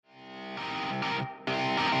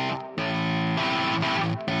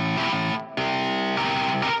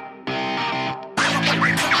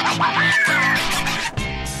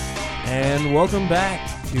and welcome back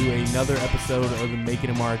to another episode of the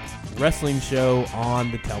Making a Mark Wrestling Show on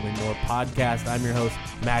the Tell Me More podcast. I'm your host,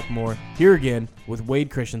 Mac Moore, here again with Wade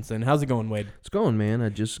Christensen. How's it going, Wade? It's going, man. I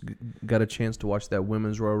just got a chance to watch that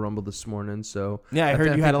Women's Royal Rumble this morning, so... Yeah, I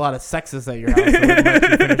heard you had a lot of sexes at your house, so it wouldn't let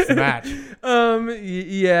you finish the match.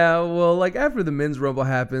 Yeah, well, like, after the Men's Rumble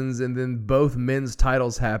happens, and then both men's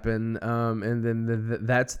titles happen, and then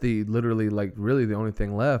that's literally, like, really the only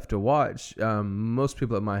thing left to watch. Most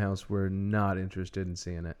people at my house were not interested in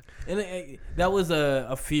seeing it. And that was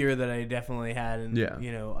a fear that I definitely had, and,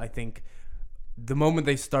 you know, I think... The moment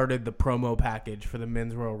they started the promo package for the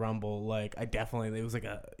Men's Royal Rumble, like, it was like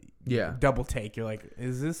a double take. You're like,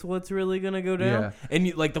 is this what's really going to go down? Yeah.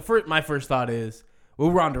 And, my first thought is, well,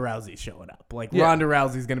 Ronda Rousey's showing up. Like, Ronda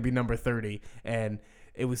Rousey's going to be number 30. And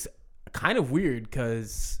it was kind of weird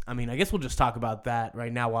because, I mean, I guess we'll just talk about that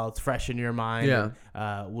right now while it's fresh in your mind. Yeah.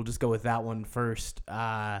 And, we'll just go with that one first.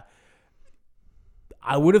 I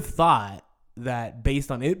would have thought that based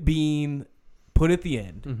on it being... put at the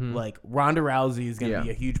end, like Ronda Rousey is going to be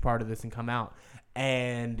a huge part of this and come out.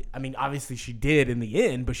 And I mean, obviously she did in the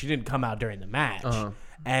end, but she didn't come out during the match.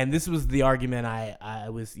 And this was the argument I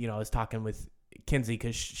was talking with Kinsey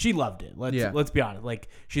because she loved it. Let's be honest. Like,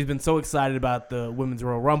 she's been so excited about the Women's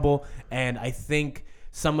Royal Rumble. And I think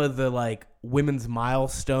some of the like women's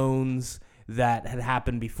milestones that had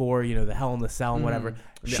happened before, you know, the Hell in the Cell and whatever.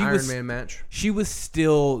 The Iron Man match. She was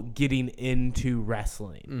still getting into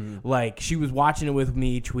wrestling. Like, she was watching it with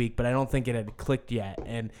me each week, but I don't think it had clicked yet.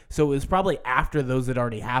 And so it was probably after those had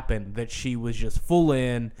already happened that she was just full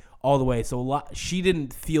in all the way. So she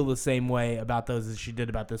didn't feel the same way about those as she did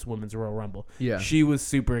about this Women's Royal Rumble. Yeah. She was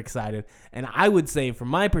super excited. And I would say, from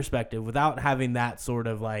my perspective, without having that sort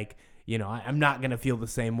of like, you know, I'm not going to feel the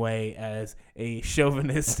same way as a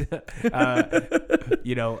chauvinist. I'm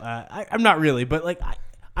not really, but like,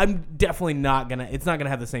 I'm definitely not going to, it's not going to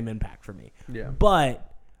have the same impact for me. Yeah.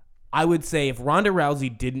 But I would say if Ronda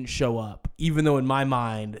Rousey didn't show up, even though in my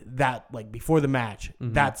mind that, like, before the match,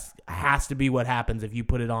 that's has to be what happens if you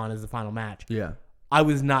put it on as the final match. Yeah. I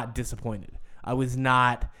was not disappointed. I was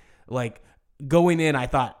not, like, going in, I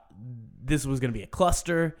thought, this was going to be a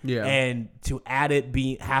cluster, and to add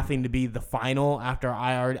it having to be the final after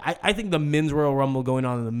I think the Men's Royal Rumble going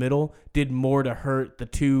on in the middle did more to hurt the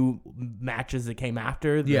two matches that came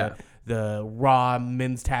after, the Raw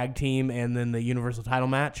Men's Tag Team and then the Universal Title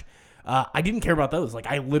match. I didn't care about those. Like,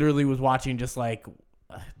 I literally was watching just like,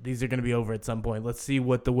 these are going to be over at some point. Let's see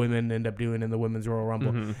what the women end up doing in the Women's Royal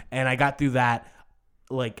Rumble. And I got through that,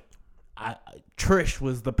 like, Trish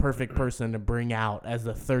was the perfect person to bring out as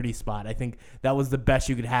the 30 spot. I think that was the best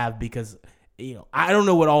you could have because, you know, I don't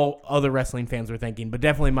know what all other wrestling fans were thinking, but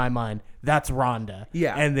definitely in my mind, that's Ronda.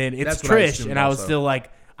 Yeah. And then it's Trish, and I was still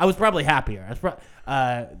like, I was probably happier.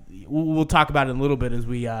 We'll talk about it in a little bit as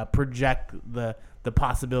we project the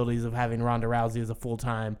possibilities of having Ronda Rousey as a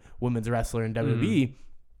full-time women's wrestler in WWE.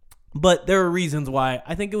 But there are reasons why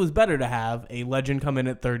I think it was better to have a legend come in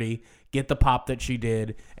at 30, get the pop that she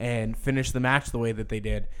did, and finish the match the way that they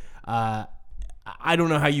did. I don't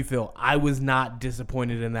know how you feel. I was not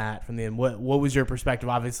disappointed in that from the end. What was your perspective?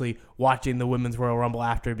 Obviously, watching the Women's Royal Rumble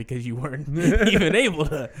after because you weren't even able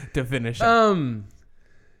to finish it.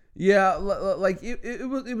 Yeah, like it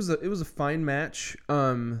was a fine match.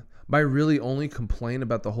 My really only complaint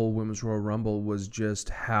about the whole Women's Royal Rumble was just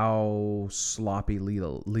how sloppy Lita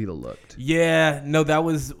looked. Yeah, no, that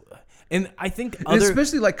was, and I think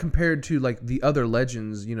especially like compared to like the other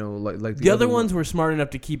legends, you know, like the other ones were smart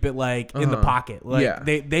enough to keep it like in the pocket. Like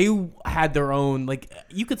they had their own, like,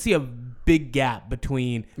 you could see a big gap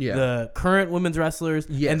between the current women's wrestlers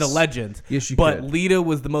and the legends. Yes, you but could. Lita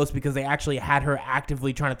was the most because they actually had her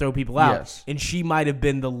actively trying to throw people out, and she might have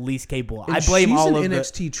been the least capable. And I blame she's all an of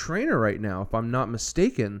NXT trainer right now, if I'm not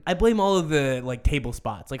mistaken. I blame all of the like table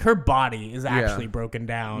spots. Like, her body is actually broken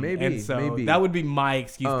down, and so that would be my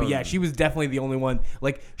excuse. But yeah, she was definitely the only one.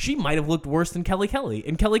 Like, she might have looked worse than Kelly Kelly,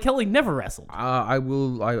 and Kelly Kelly never wrestled.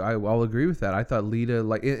 I'll agree with that. I thought Lita,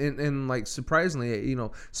 like, and like, surprisingly, you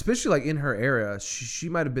know, especially like in her era, she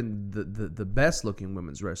might have been the best looking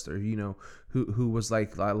women's wrestler, you know, who was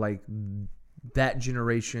like that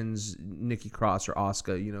generation's Nikki Cross or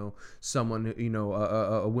Asuka, you know, someone, you know,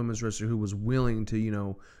 a women's wrestler who was willing to, you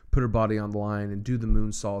know, put her body on the line and do the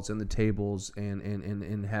moonsaults and the tables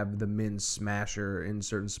and have the men smash her in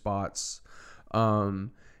certain spots.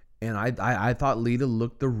 And I thought Lita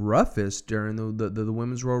looked the roughest during the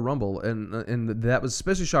Women's Royal Rumble, and that was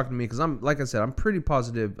especially shocking to me because I'm pretty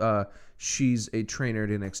positive she's a trainer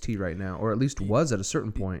at NXT right now, or at least was at a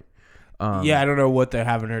certain point. I don't know what they're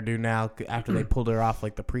having her do now after they pulled her off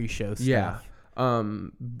like the pre-show stuff. Yeah.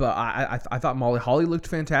 But I thought Molly Holly looked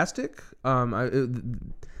fantastic.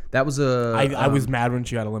 That was I was mad when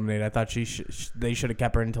she got eliminated. I thought they should have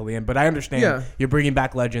kept her until the end. But I understand you're bringing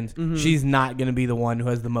back legends. Mm-hmm. She's not going to be the one who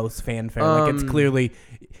has the most fanfare. Like it's clearly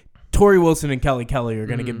Tori Wilson and Kelly Kelly are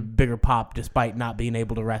going to get bigger pop despite not being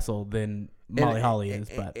able to wrestle than Molly Holly is.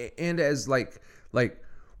 But as like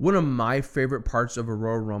one of my favorite parts of a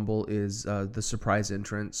Royal Rumble is the surprise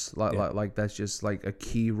entrance. Like that's just like a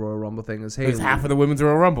key Royal Rumble thing. Is hey, half of the women's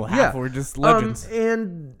Royal Rumble, half were just legends.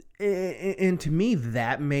 And to me,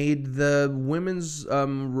 that made the women's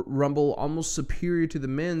Rumble almost superior to the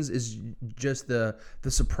men's. Is just the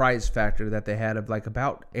surprise factor that they had of like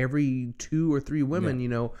about every 2 or 3 women, you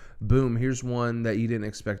know, boom, here's one that you didn't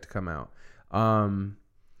expect to come out.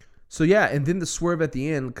 So yeah, and then the swerve at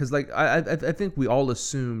the end, because like I think we all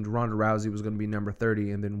assumed Ronda Rousey was going to be number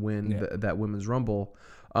 30 and then win that women's Rumble.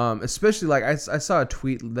 Especially like I saw a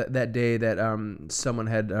tweet that day that someone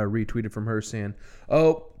had retweeted from her saying,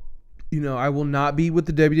 "Oh, you know, I will not be with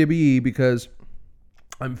the WWE because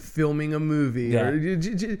I'm filming a movie," or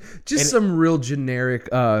just some real generic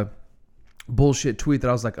bullshit tweet that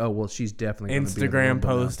I was like, oh well, she's definitely Instagram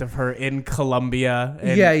post of her in Colombia.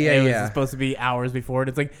 And it was supposed to be hours before. And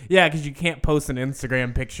it's like, because you can't post an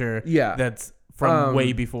Instagram picture. That's from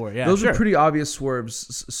way before. Yeah, those are pretty obvious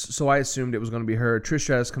swerves. So I assumed it was going to be her. Trish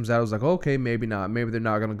Stratus comes out. I was like, okay, maybe not. Maybe they're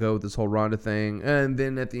not going to go with this whole Ronda thing. And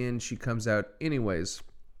then at the end, she comes out anyways,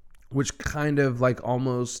 which kind of like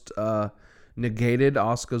almost negated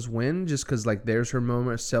Asuka's win, just because like there's her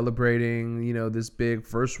moment celebrating, you know, this big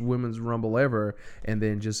first women's Rumble ever, and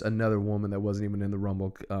then just another woman that wasn't even in the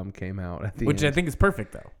Rumble came out at the end. I think is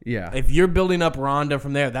perfect though. Yeah, if you're building up Ronda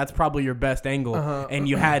from there, that's probably your best angle. And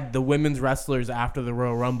you had the women's wrestlers after the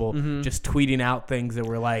Royal Rumble just tweeting out things that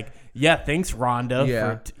were like, thanks Ronda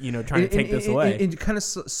for trying to take this away. And you kind of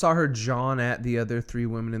saw her John at the other 3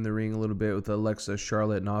 women in the ring a little bit with Alexa,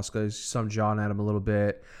 Charlotte, and Asuka. Some John at him a little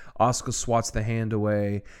bit. Asuka swats the hand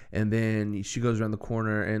away, and then she goes around the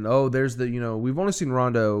corner, and there's the, we've only seen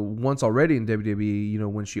Ronda once already in WWE,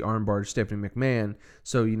 when she armbarred Stephanie McMahon,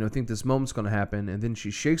 so, think this moment's going to happen, and then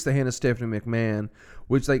she shakes the hand of Stephanie McMahon,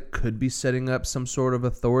 which, like, could be setting up some sort of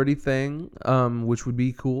authority thing, which would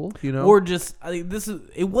be cool, Or just,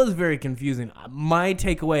 it was very confusing. My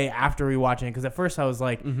takeaway after rewatching it, because at first I was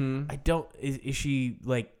like, is she,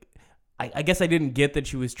 like, I guess I didn't get that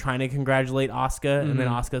she was trying to congratulate Asuka, and then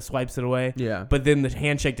Asuka swipes it away. Yeah. But then the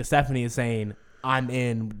handshake to Stephanie is saying, I'm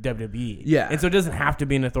in WWE. Yeah. And so it doesn't have to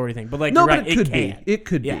be an authority thing. But like, no, you're right, it could can. be. It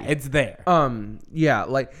could be. Yeah, it's there. Yeah,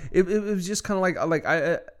 like it was just kind of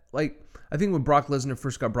like I think when Brock Lesnar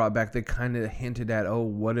first got brought back, they kind of hinted at,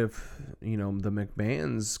 what if, the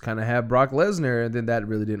McMahons kind of have Brock Lesnar, and then that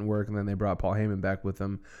really didn't work, and then they brought Paul Heyman back with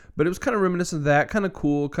them. But it was kind of reminiscent of that, kind of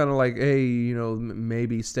cool, kind of like, hey,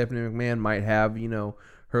 maybe Stephanie McMahon might have,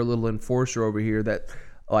 her little enforcer over here that,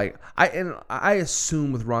 like, I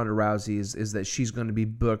assume with Ronda Rousey is that she's going to be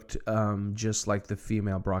booked just like the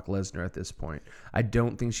female Brock Lesnar at this point. I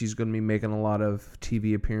don't think she's going to be making a lot of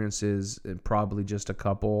TV appearances, and probably just a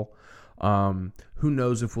couple. Who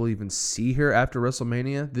knows if we'll even see her after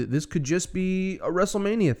WrestleMania? This could just be a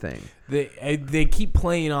WrestleMania thing. They keep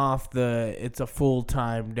playing off it's a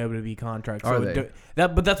full-time WWE contract. Are they?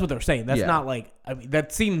 But that's what they're saying. That's not like,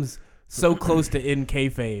 that seems so close to in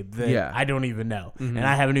kayfabe that I don't even know. And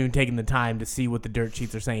I haven't even taken the time to see what the dirt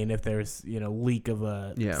sheets are saying, if there's, leak of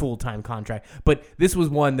a full-time contract. But this was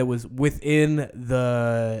one that was within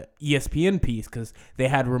the ESPN piece, because they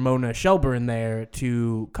had Ramona Shelburne there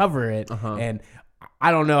to cover it. And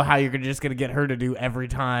I don't know how you're just going to get her to do every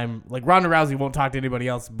time. Like, Ronda Rousey won't talk to anybody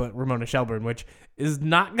else but Ramona Shelburne, which is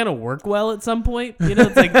not going to work well at some point.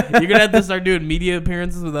 It's like you're going to have to start doing media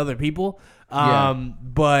appearances with other people.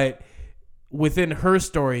 But within her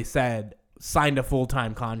story signed a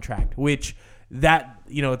full-time contract, which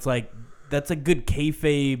it's like, that's a good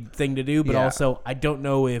kayfabe thing to do, but also I don't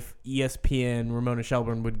know if ESPN Ramona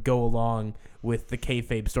Shelburne would go along with the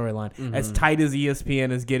kayfabe storyline. As tight as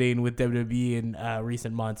ESPN is getting with WWE in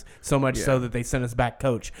recent months, so much so that they sent us back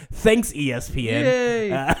Coach. Thanks, ESPN.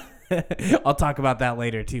 Yay! I'll talk about that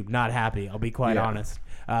later too. Not happy, I'll be quite honest.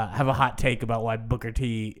 Have a hot take about why Booker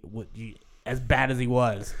T as bad as he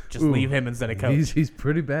was, just leave him instead of Coach. He's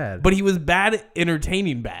pretty bad. But he was bad,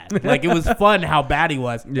 entertaining bad. Like, it was fun how bad he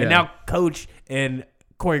was. Yeah. And now Coach and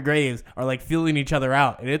Corey Graves are, like, feeling each other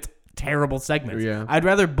out. And it's terrible segments. Yeah. I'd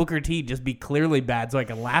rather Booker T just be clearly bad so I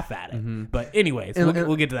can laugh at it. But anyways,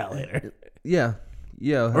 we'll get to that later. Yeah.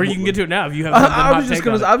 Yeah, or you can get to it now if you have. I was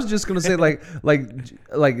just gonna say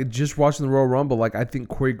like just watching the Royal Rumble. Like I think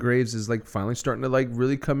Corey Graves is like finally starting to like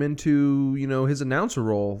really come into his announcer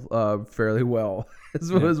role fairly well.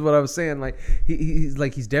 is what I was saying. Like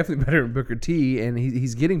he's definitely better than Booker T, and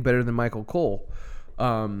he's getting better than Michael Cole.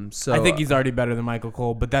 So I think he's already better than Michael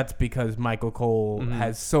Cole, but that's because Michael Cole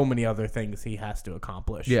has so many other things he has to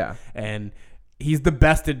accomplish. Yeah, and he's the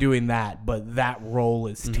best at doing that, but that role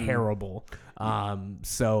is terrible.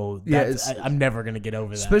 So I'm never gonna get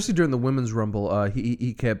over that. Especially during the women's rumble,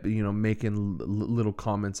 he kept making little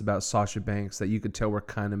comments about Sasha Banks that you could tell were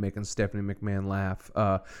kind of making Stephanie McMahon laugh.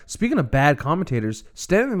 Speaking of bad commentators,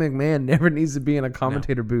 Stephanie McMahon never needs to be in a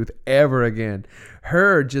commentator booth ever again.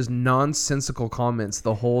 Her just nonsensical comments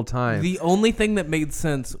the whole time. The only thing that made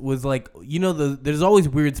sense was like there's always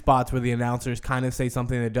weird spots where the announcers kind of say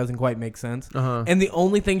something that doesn't quite make sense, and the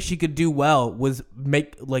only thing she could do well was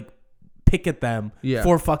pick at them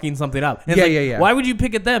for fucking something up. And why would you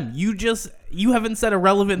pick at them? You haven't said a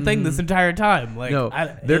relevant thing this entire time. Like, no,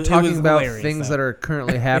 they're talking about things that are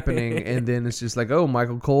currently happening, and then it's just like, oh,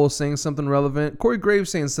 Michael Cole saying something relevant, Corey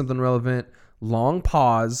Graves saying something relevant, long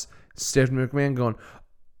pause, Stephanie McMahon going,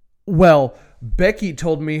 well, Becky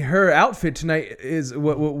told me her outfit tonight is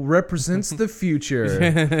what represents the future.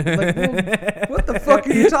 Like, well, what the fuck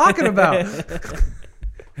are you talking about?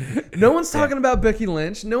 No one's talking about Becky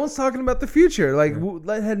Lynch. No one's talking about the future. Like,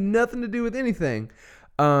 that had nothing to do with anything.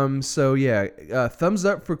 So yeah, thumbs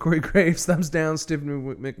up for Corey Graves. Thumbs down,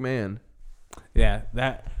 Stephanie McMahon. Yeah,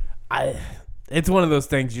 it's one of those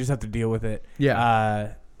things you just have to deal with it.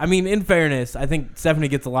 Yeah. I mean, in fairness, I think Stephanie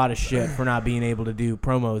gets a lot of shit for not being able to do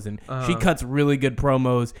promos, and she cuts really good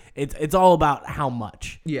promos. It's all about how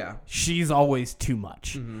much. Yeah. She's always too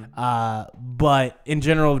much. But in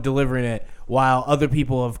general, delivering it, while other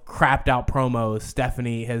people have crapped out promos,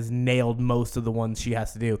 Stephanie has nailed most of the ones she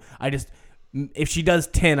has to do. If she does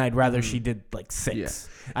 10, I'd rather she did like 6. Yeah.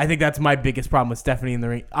 I think that's my biggest problem with Stephanie in the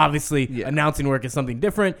ring. Obviously, announcing work is something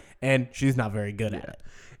different, and she's not very good at it.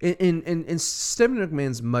 And Stephanie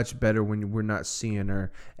McMahon's much better when we're not seeing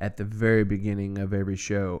her at the very beginning of every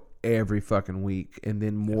show, every fucking week, and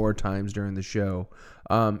then more times during the show.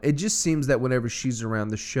 It just seems that whenever she's around,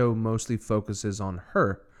 the show mostly focuses on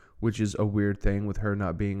her, which is a weird thing with her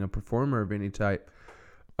not being a performer of any type.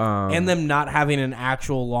 And them not having an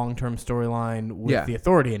actual long-term storyline with the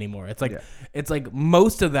Authority anymore. It's like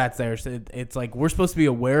most of that's there. So it's like we're supposed to be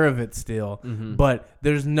aware of it still, but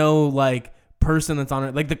there's no like person that's on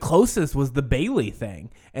it. Like the closest was the Bayley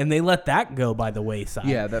thing, and they let that go by the wayside.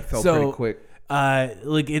 Yeah, that felt pretty quick.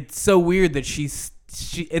 Like it's so weird that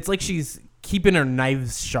it's like she's keeping her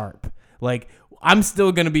knives sharp. Like, I'm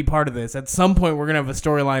still going to be part of this. At some point, we're going to have a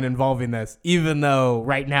storyline involving this, even though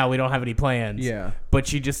right now we don't have any plans. Yeah. But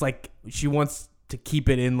she wants to keep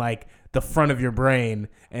it in like the front of your brain.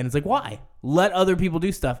 And it's like, why? Let other people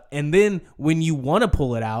do stuff. And then when you want to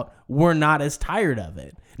pull it out, we're not as tired of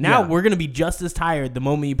it. Now we're going to be just as tired the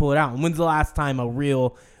moment you pull it out. And when's the last time a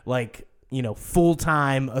real, like,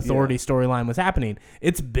 full-time Authority storyline was happening?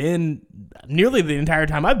 It's been nearly the entire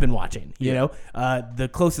time I've been watching, you know? The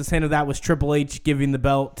closest hint of that was Triple H giving the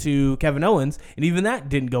belt to Kevin Owens, and even that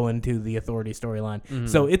didn't go into the Authority storyline.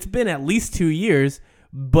 So it's been at least 2 years,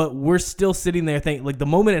 but we're still sitting there thinking, like, the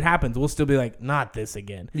moment it happens, we'll still be like, not this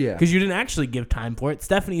again. Yeah. Because you didn't actually give time for it.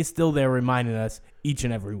 Stephanie is still there reminding us each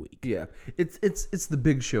and every week. Yeah. It's the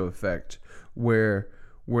Big Show effect where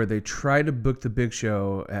they try to book the Big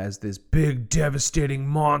Show as this big, devastating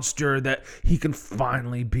monster that he can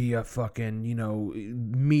finally be a fucking,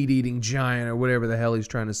 meat-eating giant or whatever the hell he's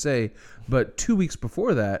trying to say. But 2 weeks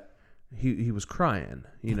before that, he was crying,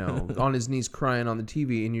 on his knees crying on the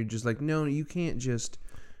TV, and you're just like, no, you can't just...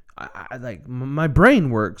 I like, my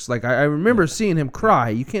brain works. Like, I remember seeing him cry.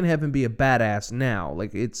 You can't have him be a badass now.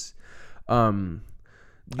 Like, it's...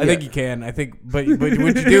 I think you can. I think, but what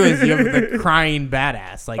you do is you have the crying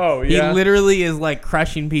badass. Like, he literally is like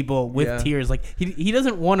crushing people with tears. Like he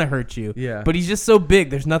doesn't want to hurt you. Yeah. But he's just so big.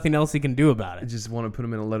 There's nothing else he can do about it. I just want to put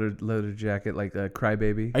him in a leather jacket, like a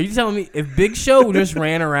crybaby. Are you telling me if Big Show just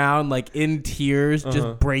ran around like in tears,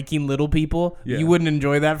 just breaking little people, you wouldn't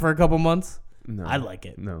enjoy that for a couple months? No, I'd like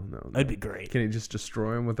it. No. That'd be great. Can he just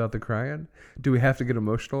destroy him without the crying? Do we have to get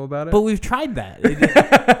emotional about it? But we've tried that.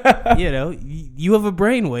 You have a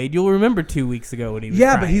brain, Wade. You'll remember 2 weeks ago when he was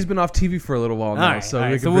crying. But he's been off TV for a little while now, so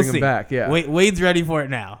we can bring him back. Yeah, Wade's ready for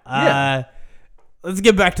it now. Let's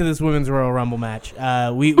get back to this Women's Royal Rumble match.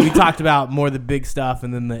 We talked about more of the big stuff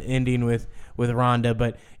and then the ending with Ronda,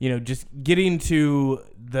 but just getting to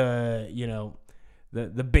the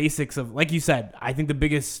the basics of, like you said, I think the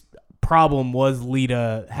biggest problem was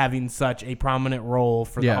Lita having such a prominent role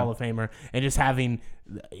for the Hall of Famer, and just having,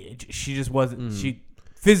 she just wasn't, she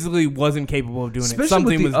physically wasn't capable of doing Especially it.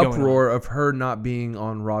 Something with the was going uproar on. of her not being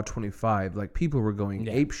on Raw 25. Like, people were going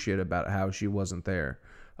ape shit about how she wasn't there.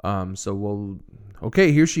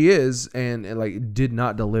 Okay, here she is, and like did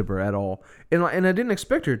not deliver at all. And I didn't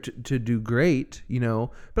expect her to do great,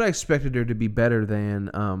 but I expected her to be better than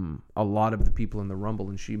a lot of the people in the Rumble,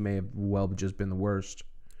 and she may have well just been the worst.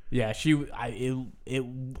 Yeah, it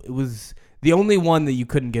was the only one that you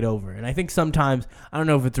couldn't get over. And I think sometimes, I don't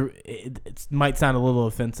know if it might sound a little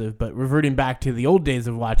offensive, but reverting back to the old days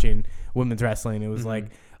of watching women's wrestling, it was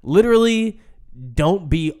like, literally, don't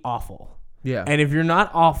be awful. Yeah. And if you're not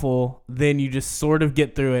awful, then you just sort of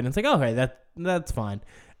get through it. And it's like, okay, that's fine.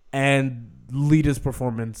 And Lita's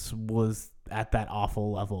performance was at that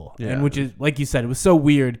awful level. Yeah. And which is, like you said, it was so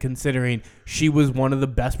weird considering she was one of the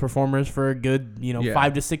best performers for a good,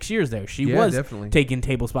 5 to 6 years there. She was definitely taking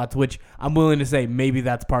table spots, which I'm willing to say maybe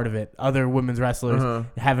that's part of it. Other women's wrestlers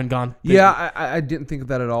haven't gone. Yeah, I didn't think of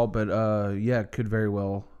that at all, but it could very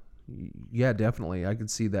well. Yeah, definitely. I could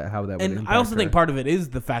see how that would impact I also her. think part of it is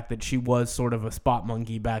the fact that she was sort of a spot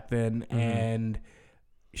monkey back then, and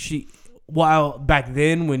while back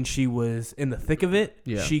then when she was in the thick of it,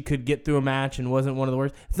 she could get through a match and wasn't one of the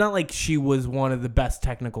worst. It's not like she was one of the best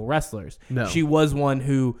technical wrestlers. No. She was one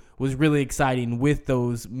who was really exciting with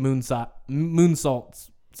those moonsault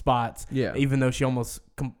spots, even though she almost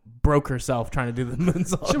broke herself trying to do the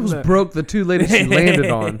moonsault. She almost broke the two ladies she landed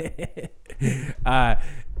on.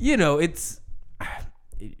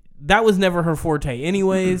 That was never her forte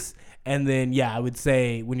anyways. And then, I would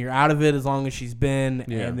say when you're out of it, as long as she's been,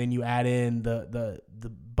 and then you add in the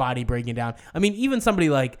body breaking down. I mean, even somebody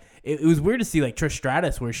like, it was weird to see like Trish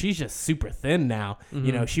Stratus, where she's just super thin now.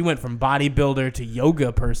 She went from bodybuilder to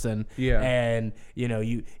yoga person. And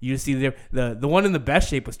you just see the one in the best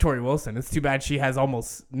shape was Tori Wilson. It's too bad she has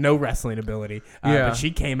almost no wrestling ability. But she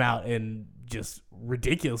came out in just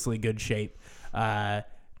ridiculously good shape.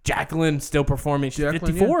 Jacqueline still performing. She's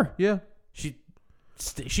 54. Yeah.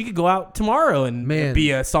 She could go out tomorrow and be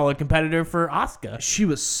a solid competitor for Asuka. She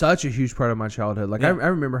was such a huge part of my childhood. Like I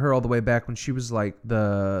remember her all the way back when she was like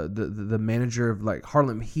the manager of like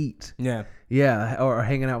Harlem Heat. Yeah, or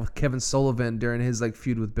hanging out with Kevin Sullivan during his like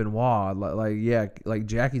feud with Benoit. Like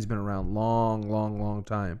Jackie's been around long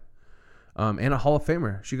time. And a Hall of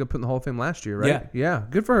Famer. She got put in the Hall of Fame last year, right? Yeah.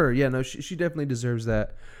 Good for her. Yeah, no, she definitely deserves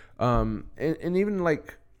that. And even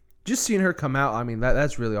like just seeing her come out, I mean,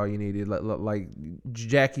 that's really all you needed. Like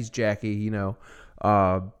Jackie's Jackie, and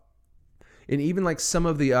even like some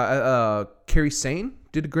of the Kairi Sane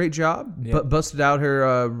did a great job, but busted out her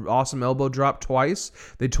awesome elbow drop twice.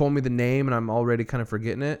 They told me the name, and I'm already kind of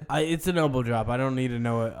forgetting it. It's an elbow drop. I don't need to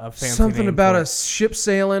know a fancy something name about for a ship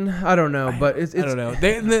sailing. I don't know, but it's I don't know.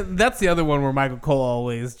 That's the other one where Michael Cole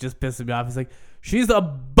always just pisses me off. He's like, she's a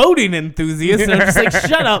boating enthusiast. And I'm just like,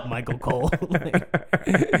 shut up, Michael Cole.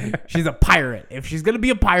 She's a pirate. If she's going to be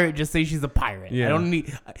a pirate, just say she's a pirate. Yeah.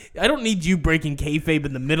 I don't need you breaking kayfabe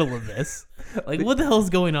in the middle of this. Like, what the hell's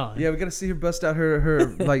going on? Yeah, we got to see her bust out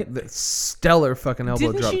her like the stellar fucking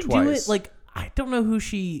elbow drop twice. Didn't she do it like, I don't know who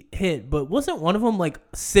she hit, but wasn't one of them like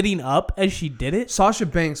sitting up as she did it? Sasha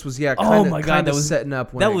Banks was that was setting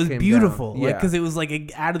up when that was came beautiful. Down. Like, because it was like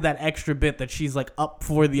it added that extra bit that she's like up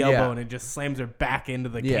for the elbow and it just slams her back into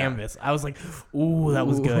the canvas. I was like, ooh, that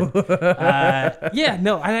was good. I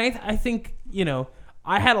think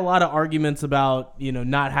I had a lot of arguments about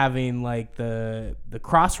not having like the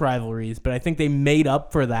cross rivalries, but I think they made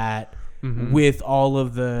up for that. Mm-hmm. With all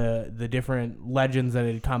of the different legends that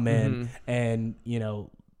had come in, and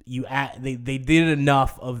they did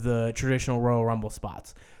enough of the traditional Royal Rumble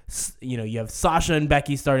spots. You have Sasha and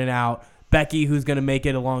Becky starting out. Becky, who's going to make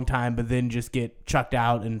it a long time, but then just get chucked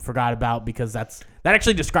out and forgot about because that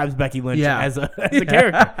actually describes Becky Lynch as a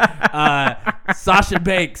character. Sasha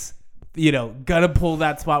Banks, gonna pull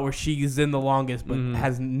that spot where she's in the longest, but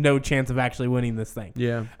has no chance of actually winning this thing.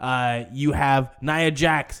 Yeah. You have Nia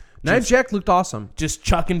Jax. Nia Jax looked awesome. Just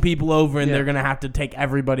chucking people over, and they're going to have to take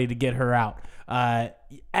everybody to get her out.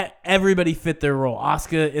 Everybody fit their role.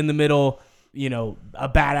 Asuka in the middle, a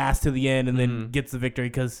badass to the end, and then gets the victory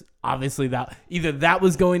because obviously that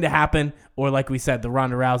was going to happen, or like we said, the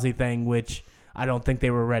Ronda Rousey thing, which I don't think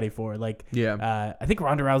they were ready for. I think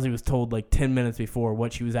Ronda Rousey was told like 10 minutes before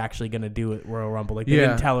what she was actually going to do at Royal Rumble. They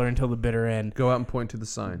didn't tell her until the bitter end. Go out and point to the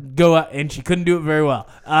sign. Go out, and she couldn't do it very well.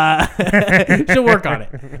 She'll work on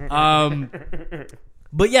it.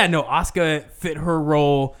 But yeah, no, Asuka fit her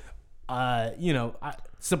role.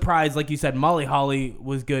 Surprise, like you said, Molly Holly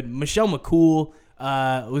was good. Michelle McCool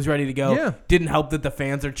was ready to go. Yeah. Didn't help that the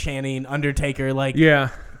fans are chanting Undertaker. Like, Yeah.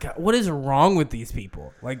 God, what is wrong with these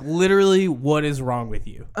people? Like, literally, what is wrong with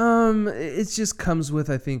you? It just comes with,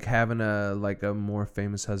 I think, having a more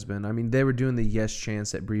famous husband. I mean, they were doing the yes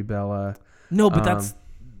chants at Brie Bella. No, but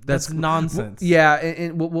that's nonsense. Yeah,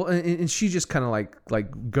 and she just kind of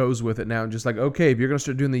like goes with it now and just like, okay, if you're gonna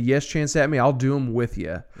start doing the yes chants at me, I'll do them with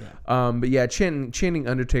you. Yeah. But yeah, chanting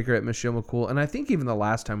Undertaker at Michelle McCool, and I think even the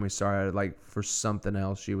last time we saw her, like for something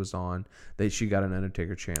else she was on, she got an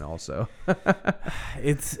Undertaker chant also.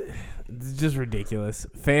 It's just ridiculous.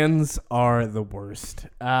 Fans are the worst.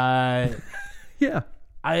 Yeah.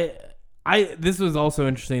 This was also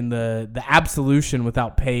interesting, the absolution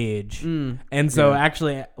without Paige. And so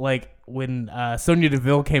actually, like when Sonya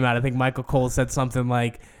Deville came out, I think Michael Cole said something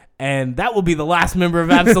like, and that will be the last member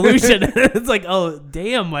of Absolution. It's like, oh,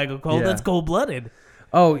 damn, Michael Cole, that's cold-blooded.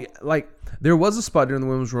 Oh, like there was a spot during the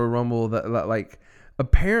Women's Royal Rumble that like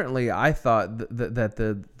apparently I thought that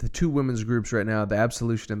the two women's groups right now, the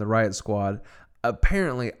Absolution and the Riot Squad,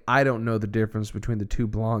 apparently I don't know the difference between the two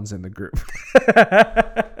blondes in the group.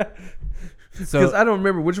 Because I don't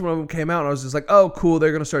remember which one of them came out, and I was just like, "Oh, cool!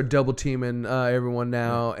 They're gonna start double teaming everyone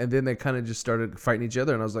now." And then they kind of just started fighting each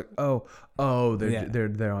other, and I was like, "Oh,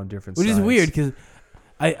 they're on different sides." Which is weird because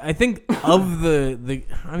I think of the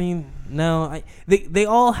I mean, no, they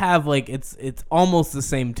all have like it's almost the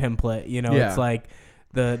same template, you know. It's like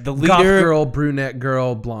the leader, goth girl, brunette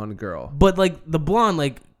girl, blonde girl, but like the blonde,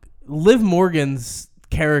 like Liv Morgan's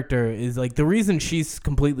character is like the reason she's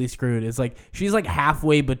completely screwed is like she's like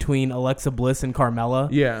halfway between Alexa Bliss and Carmella.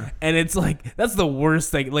 Yeah. And it's like that's the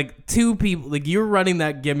worst thing. Like two people, like you're running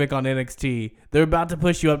that gimmick on NXT. They're about to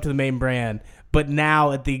push you up to the main brand, but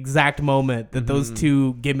now at the exact moment that those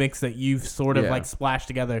two gimmicks that you've sort of like splashed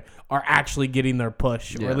together are actually getting their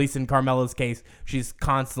push, or at least in Carmella's case, she's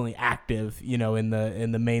constantly active, you know, in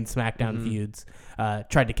the main SmackDown feuds.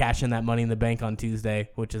 Tried to cash in that Money in the Bank on Tuesday,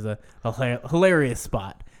 which is a hilarious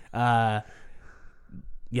spot.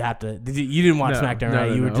 You have to. You didn't watch SmackDown,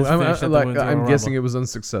 right? You were just finished at the Women's Royal I'm guessing Rumble. It was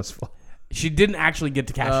unsuccessful. She didn't actually get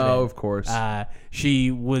to cash it in. Oh, of course.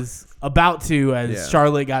 She was about to, as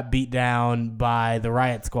Charlotte got beat down by the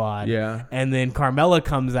Riot Squad. Yeah. And then Carmella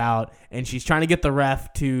comes out, and she's trying to get the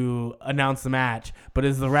ref to announce the match. But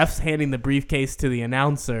as the ref's handing the briefcase to the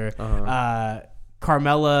announcer,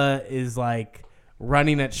 Carmella is like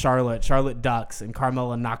running at Charlotte. Charlotte ducks, and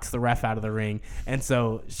Carmella knocks the ref out of the ring. And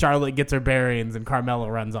so Charlotte gets her bearings, and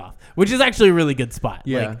Carmella runs off, which is actually a really good spot.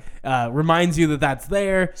 Yeah. Like, reminds you that that's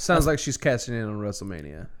there. Sounds like she's casting in on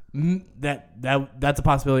WrestleMania. That's a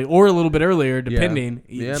possibility, or a little bit earlier, depending.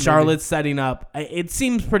 Yeah, Charlotte's setting up. It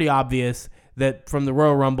seems pretty obvious that from the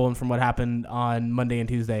Royal Rumble and from what happened on Monday and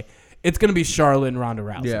Tuesday, it's going to be Charlotte and Ronda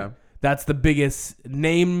Rousey. Yeah. That's the biggest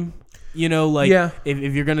name. You know, like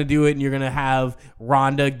if you're going to do it and you're going to have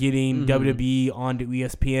Ronda getting WWE onto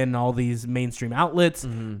ESPN and all these mainstream outlets,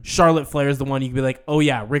 Charlotte Flair's the one you can be like, oh,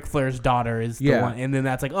 yeah, Ric Flair's daughter is the one. And then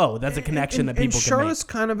that's like, oh, that's a connection that people can Charlotte's make.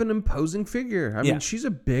 kind of an imposing figure. I mean, she's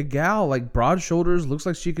a big gal, like broad shoulders, looks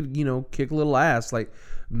like she could, kick a little ass. Like,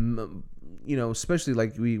 especially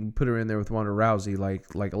like we put her in there with Ronda Rousey,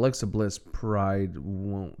 like Alexa Bliss pride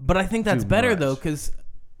won't. But I think that's better, though, because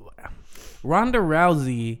Ronda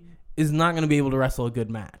Rousey is not going to be able to wrestle a good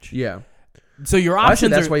match. Yeah. So your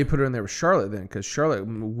options that's why you put her in there with Charlotte then, because Charlotte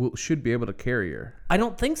should be able to carry her. I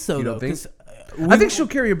don't think so, you though. Don't think? I think she'll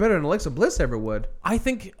carry her better than Alexa Bliss ever would. I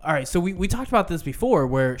think, all right, so we talked about this before,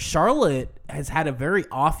 where Charlotte has had a very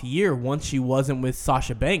off year once she wasn't with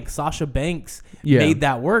Sasha Banks. Sasha Banks made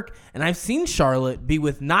that work, and I've seen Charlotte be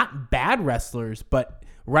with not bad wrestlers, but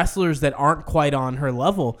wrestlers that aren't quite on her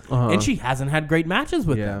level, and she hasn't had great matches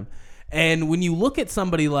with them. And when you look at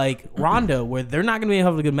somebody like Ronda, where they're not going to be able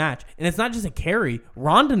to have a good match, and it's not just a carry,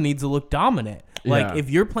 Ronda needs to look dominant. Like, if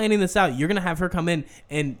you're planning this out, you're going to have her come in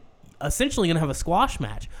and essentially going to have a squash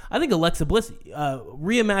match. I think Alexa Bliss,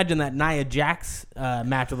 reimagine that Nia Jax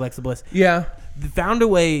match with Alexa Bliss. Yeah. Found a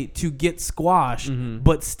way to get squashed,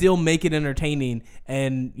 but still make it entertaining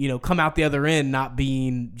and, come out the other end not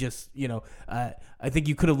being just, I think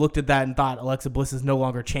you could have looked at that and thought Alexa Bliss is no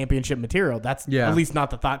longer championship material. That's at least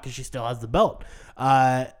not the thought, because she still has the belt.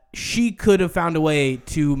 She could have found a way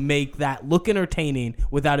to make that look entertaining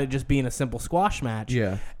without it just being a simple squash match.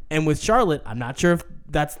 Yeah. And with Charlotte, I'm not sure if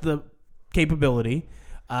that's the capability.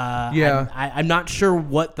 I'm not sure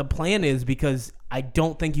what the plan is, because I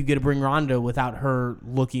don't think you get to bring Ronda without her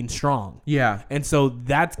looking strong. Yeah. And so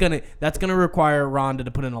that's gonna require Ronda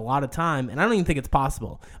to put in a lot of time, and I don't even think it's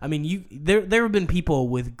possible. I mean, there have been people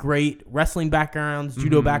with great wrestling backgrounds,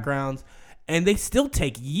 judo backgrounds, and they still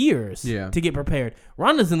take years Yeah. to get prepared.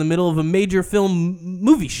 Ronda's in the middle of a major film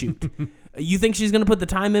movie shoot. You think she's going to put the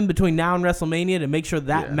time in between now and WrestleMania to make sure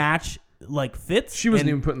that match like fits? She wasn't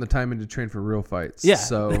even putting the time in to train for real fights. Yeah.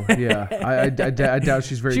 So yeah, I doubt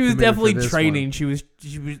she's very. She was committed definitely for this training.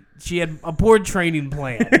 one. She had a poor training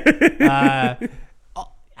plan.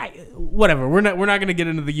 Whatever. We're not going to get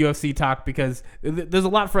into the UFC talk because there's a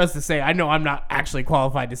lot for us to say. I know I'm not actually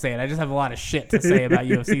qualified to say it. I just have a lot of shit to say about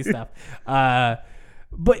UFC stuff.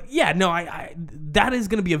 But yeah, no, that is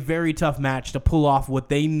going to be a very tough match to pull off what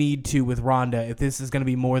they need to with Ronda if this is going to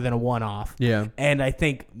be more than a one-off. Yeah. And I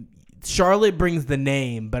think Charlotte brings the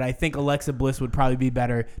name, but I think Alexa Bliss would probably be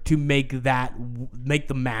better to make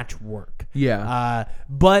the match work. Yeah.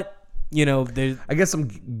 But you know, there's I guess I'm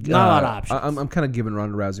not a lot of options. I'm kind of giving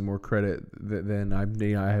Ronda Rousey more credit than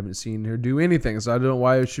I haven't seen her do anything, so I don't know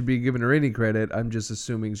why I should be giving her any credit. I'm just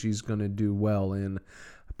assuming she's going to do well, and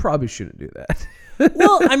I probably shouldn't do that.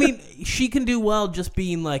 Well, I mean, she can do well just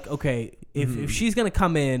being like, okay, if she's going to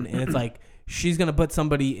come in and it's like she's going to put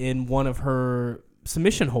somebody in one of her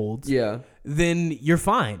submission holds, then you're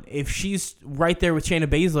fine. If she's right there with Shayna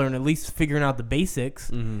Baszler and at least figuring out the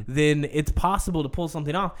basics, then it's possible to pull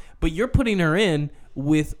something off. But you're putting her in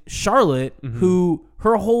with Charlotte, who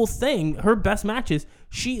her whole thing, her best matches,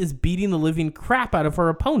 she is beating the living crap out of her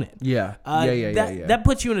opponent. That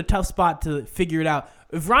puts you in a tough spot to figure it out.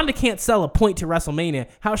 If Ronda can't sell a point to WrestleMania,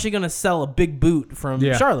 how is she going to sell a big boot from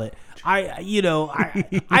Charlotte? I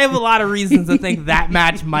have a lot of reasons to think that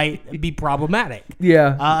match might be problematic.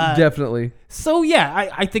 Yeah, definitely. So yeah,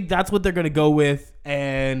 I think that's what they're going to go with,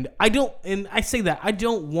 and I say that I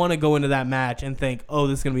don't want to go into that match and think, oh,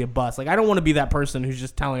 this is going to be a bust. Like I don't want to be that person who's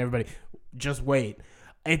just telling everybody, just wait.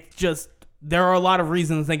 It's just there are a lot of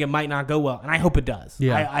reasons to think it might not go well, and I hope it does.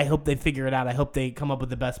 Yeah. I hope they figure it out. I hope they come up with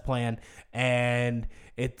the best plan, and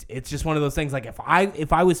it's just one of those things. Like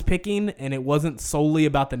if I was picking and it wasn't solely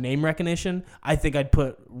about the name recognition, I think I'd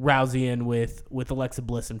put Rousey in with Alexa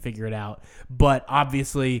Bliss and figure it out. But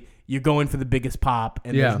obviously, you're going for the biggest pop,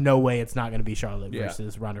 and there's no way it's not going to be Charlotte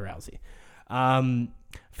versus Ronda Rousey. I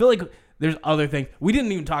feel like there's other things. We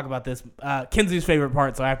didn't even talk about this. Kenzie's favorite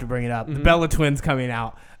part, so I have to bring it up. The Bella Twins coming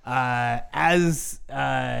out. As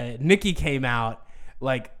Nikki came out,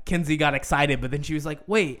 like Kenzie got excited, but then she was like,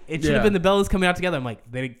 wait, it should have been the Bellas coming out together. I'm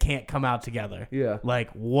like, they can't come out together. Yeah. Like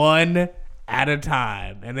one at a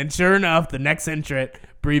time. And then sure enough, the next entrant,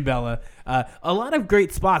 Brie Bella. A lot of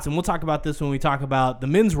great spots, and we'll talk about this when we talk about the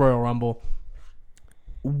Men's Royal Rumble.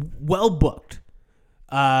 Well booked.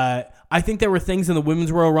 I think there were things in the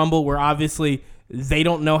Women's Royal Rumble where obviously they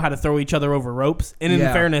don't know how to throw each other over ropes. And in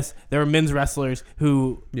fairness, there are men's wrestlers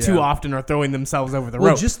who too often are throwing themselves over the rope.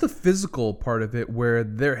 Well, just the physical part of it where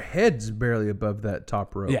their head's barely above that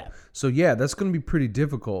top rope. Yeah. So, that's going to be pretty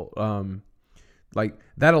difficult. Like,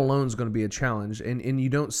 that alone is going to be a challenge. And you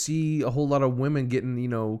don't see a whole lot of women getting,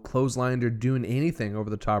 clotheslined or doing anything over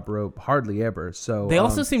the top rope. Hardly ever. So they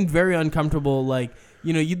also seemed very uncomfortable, like,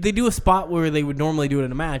 they do a spot where they would normally do it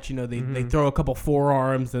in a match. They throw a couple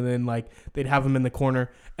forearms and then like they'd have them in the corner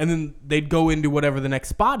and then they'd go into whatever the next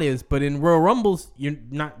spot is. But in Royal Rumbles, you're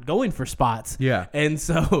not going for spots. Yeah. And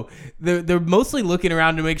so they're mostly looking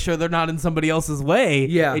around to make sure they're not in somebody else's way.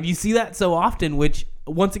 Yeah. And you see that so often, which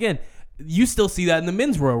once again, you still see that in the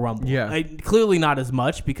Men's Royal Rumble. Yeah. Clearly not as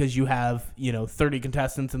much because you have, 30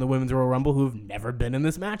 contestants in the Women's Royal Rumble who've never been in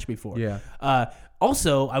this match before. Yeah.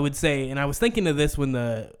 Also, I would say, and I was thinking of this when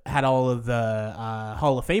had all of the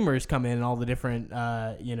Hall of Famers come in and all the different,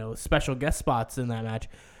 special guest spots in that match.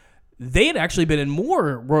 They had actually been in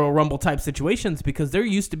more Royal Rumble type situations because there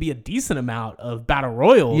used to be a decent amount of battle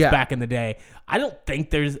royals back in the day. I don't think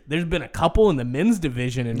there's been a couple in the men's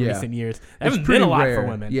division in recent years. There haven't been a lot for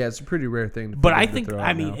women. Yeah, it's a pretty rare thing. But I think,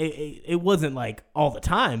 it wasn't like all the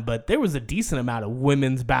time, but there was a decent amount of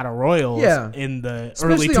women's battle royals in the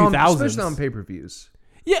early 2000s. Especially on pay-per-views.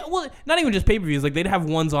 Yeah, well, not even just pay-per-views. Like, they'd have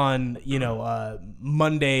ones on,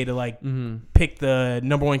 Monday to, pick the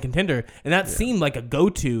number one contender. And that seemed like a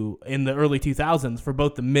go-to in the early 2000s for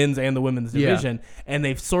both the men's and the women's division. And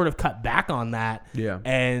they've sort of cut back on that. Yeah.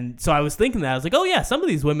 And so I was thinking that. I was like, oh, yeah, some of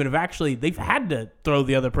these women they've had to throw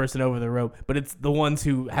the other person over the rope. But it's the ones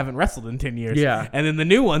who haven't wrestled in 10 years. Yeah. And then the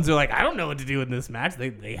new ones are like, I don't know what to do in this match.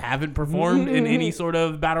 They haven't performed in any sort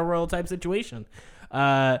of battle royal type situation.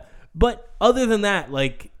 But other than that,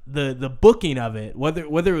 like the booking of it, whether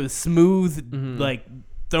it was smooth, like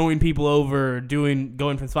throwing people over,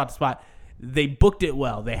 going from spot to spot, they booked it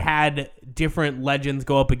well. They had different legends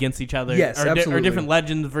go up against each other, yes, or different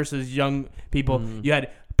legends versus young people. You had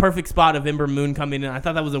perfect spot of Ember Moon coming in. I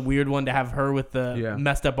thought that was a weird one to have her with the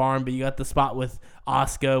messed up arm, but you got the spot with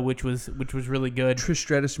Asuka, which was really good. Trish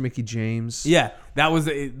Stratus, Mickie James. Yeah, that was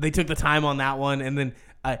they took the time on that one, and then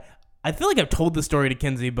I feel like I've told the story to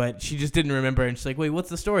Kinsey, but she just didn't remember, and she's like, "Wait, what's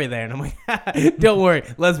the story there?" And I'm like, "Don't worry,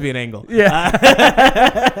 lesbian angle." Yeah.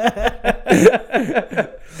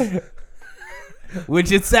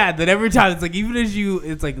 Which is sad that every time it's like, even as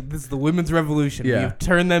it's like, this is the women's revolution. Yeah. You've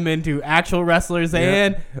turned them into actual wrestlers,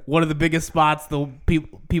 and one of the biggest spots the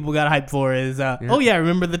people got hyped for is, oh yeah,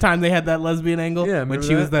 remember the time they had that lesbian angle? Yeah, when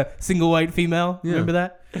she was the single white female? Yeah.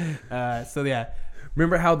 Remember that? So yeah.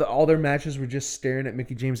 Remember how all their matches were just staring at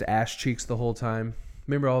Mickie James' ass cheeks the whole time?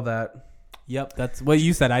 Remember all that? Yep, that's what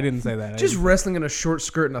you said. I didn't say that. Just wrestling in a short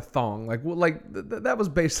skirt and a thong. That was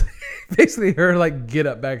basically her like get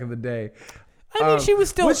up back in the day. I mean, she was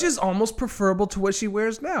still... Which is almost preferable to what she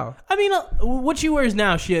wears now. I mean, what she wears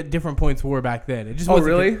now, she at different points wore back then. It just Oh, wasn't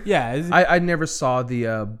really? good. Yeah. I never saw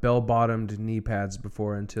the bell-bottomed knee pads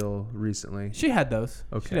before until recently. She had those.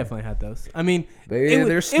 Okay. She definitely had those. I mean...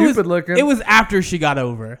 They're stupid looking. It was after she got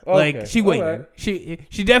over. Okay. Like, she waited. Right.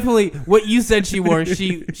 She definitely... What you said she wore,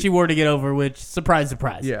 she wore to get over, which, surprise.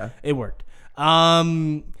 Yeah. It worked.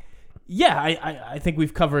 Yeah, I think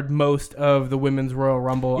we've covered most of the Women's Royal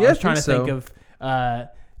Rumble. Yeah, I was trying to think of...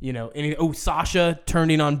 Sasha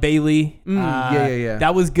turning on Bayley. Yeah.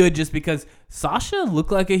 That was good just because Sasha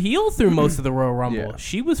looked like a heel through most of the Royal Rumble. Yeah.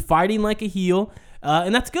 She was fighting like a heel,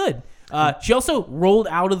 and that's good. She also rolled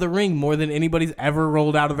out of the ring more than anybody's ever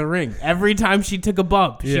rolled out of the ring. Every time she took a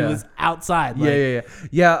bump, she was outside.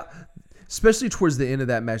 Yeah. Especially towards the end of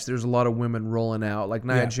that match, there's a lot of women rolling out. Like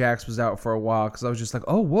Nia Jax was out for a while because I was just like,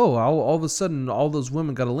 oh, whoa. All of a sudden, all those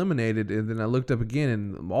women got eliminated. And then I looked up again,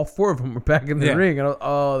 and all 4 of them were back in the ring. And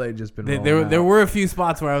they'd just been rolling out. There were a few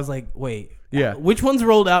spots where I was like, wait. Yeah. Which ones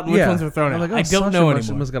rolled out and which ones were thrown out? Like, I don't know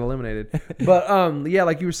anymore. Must got eliminated. But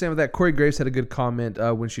like you were saying with that, Corey Graves had a good comment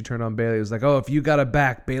when she turned on Bayley. It was like, oh, if you got a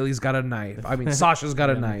back, Bayley's got a knife. I mean, Sasha's got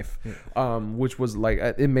a knife. Which was like,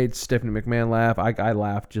 it made Stephanie McMahon laugh. I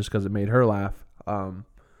laughed just because it made her laugh.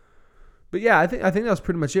 But yeah, I think that was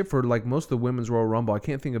pretty much it for like most of the Women's Royal Rumble. I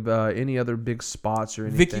can't think of any other big spots or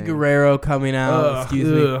anything. Carmella Guerrero coming out.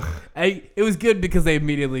 Excuse me. It was good because they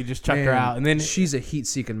immediately just chucked her out, and then she's a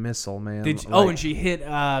heat-seeking missile, man. And she hit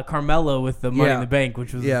Carmella with the Money in the Bank,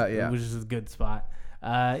 which was which is a good spot.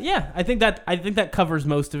 I think that covers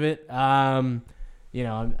most of it. I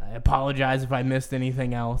apologize if I missed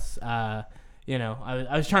anything else. I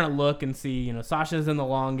was trying to look and see. Sasha's in the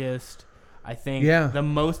longest. I think the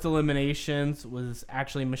most eliminations was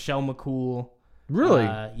actually Michelle McCool. Really?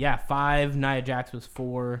 5. Nia Jax was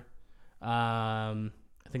 4. I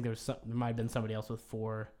think there might have been somebody else with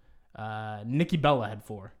 4. Nikki Bella had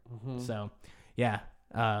 4. Mm-hmm. So,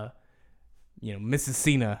 Mrs.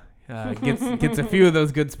 Cena gets a few of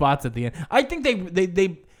those good spots at the end. I think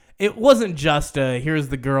they it wasn't just here's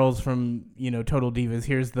the girls from Total Divas.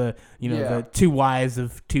 Here's the the 2 wives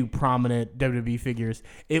of 2 prominent WWE figures.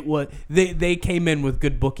 It was they came in with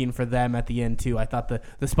good booking for them at the end too. I thought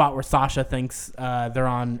the spot where Sasha thinks they're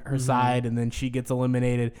on her side and then she gets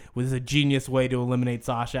eliminated was a genius way to eliminate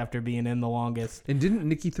Sasha after being in the longest. And didn't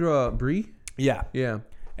Nikki throw a Brie? Yeah.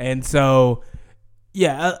 And so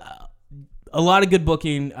a lot of good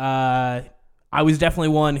booking. I was definitely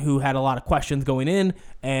one who had a lot of questions going in,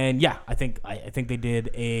 and I think they did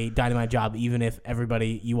a dynamite job, even if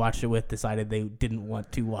everybody you watched it with decided they didn't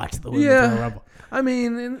want to watch the Women's Royal Rumble. I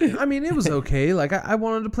mean, it was okay. Like I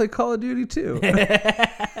wanted to play Call of Duty too.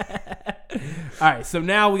 All right, so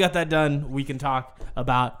now we got that done. We can talk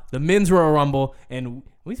about the Men's Royal Rumble, and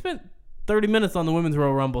we spent 30 minutes on the Women's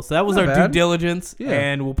Royal Rumble, so that was our due diligence,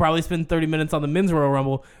 and we'll probably spend 30 minutes on the Men's Royal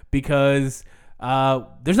Rumble because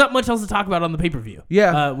there's not much else to talk about on the pay-per-view.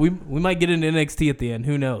 We might get into NXT at the end.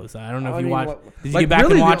 Who knows? I don't know if you watched. Did you get back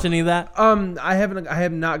and watch any of that? I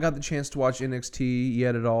have not got the chance to watch NXT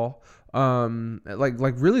yet at all.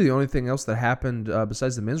 Really the only thing else that happened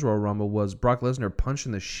besides the Men's Royal Rumble was Brock Lesnar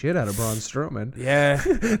punching the shit out of Braun Strowman.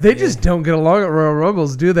 They just don't get along at Royal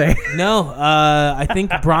Rumbles, do they? No. I think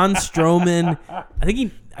Braun Strowman.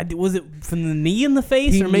 Was it from the knee in the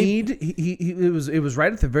face or maybe it was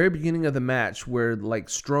right at the very beginning of the match where like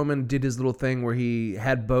Strowman did his little thing where he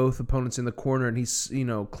had both opponents in the corner and he's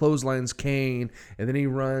clotheslines Kane and then he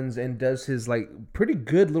runs and does his like pretty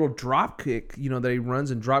good little drop kick that he runs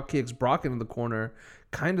and drop kicks Brock into the corner.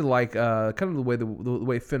 Kind of the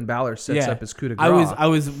way Finn Balor sets up his coup de grace. I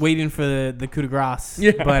was waiting for the coup de grace,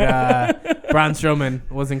 but Braun Strowman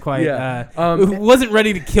wasn't quite wasn't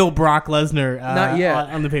ready to kill Brock Lesnar not yet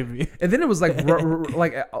on the pay-per-view. And then it was like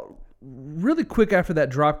really quick after that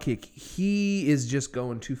drop kick, he is just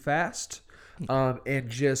going too fast. And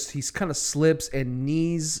just he's kind of slips and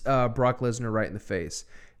knees Brock Lesnar right in the face.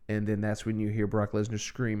 And then that's when you hear Brock Lesnar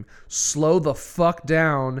scream, "Slow the fuck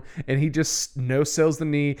down." And he just no-sells the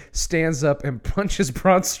knee, stands up, and punches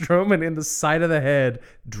Braun Strowman in the side of the head,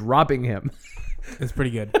 dropping him. It's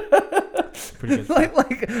pretty good. Pretty good.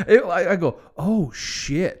 I go, "Oh,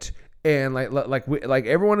 shit." And like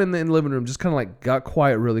everyone in the living room just kind of like got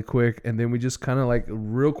quiet really quick, and then we just kind of like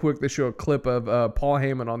real quick they show a clip of Paul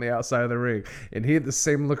Heyman on the outside of the ring, and he had the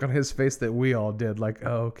same look on his face that we all did, like,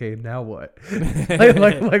 oh, okay, now what?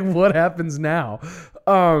 like what happens now?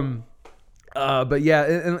 But yeah,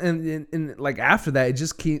 and like after that, it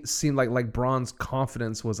just seemed like Braun's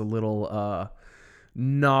confidence was a little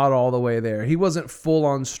not all the way there. He wasn't full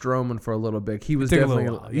on Strowman for a little bit. He was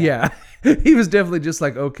definitely he was definitely just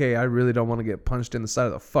like, okay, I really don't want to get punched in the side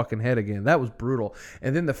of the fucking head again. That was brutal.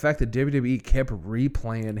 And then the fact that WWE kept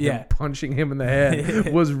replaying him punching him in the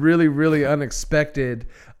head was really, really unexpected.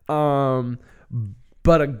 But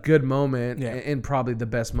a good moment and probably the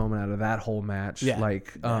best moment out of that whole match. Yeah.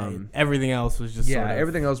 Like everything else was just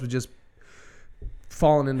everything else was just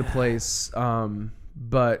falling into place.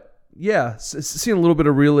 But yeah, seeing a little bit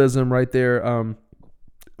of realism right there.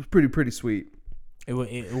 Pretty sweet. It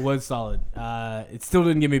was solid. It still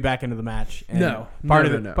didn't get me back into the match. And no. Part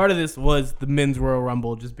of this was the men's Royal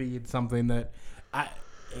Rumble just being something that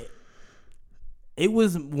it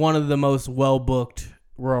was one of the most well booked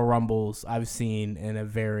Royal Rumbles I've seen in a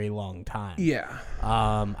very long time. Yeah.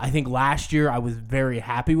 I think last year I was very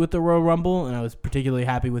happy with the Royal Rumble, and I was particularly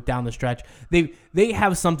happy with down the stretch. They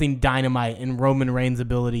have something dynamite in Roman Reigns'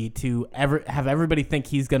 ability to have everybody think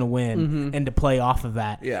he's going to win and to play off of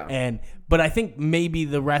that. Yeah. But I think maybe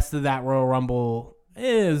the rest of that Royal Rumble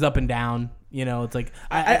is up and down. You know, it's like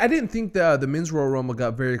I didn't think the men's Royal Rumble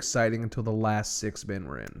got very exciting until the last 6 men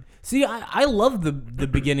were in. See, I love the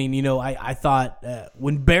beginning. You know, I thought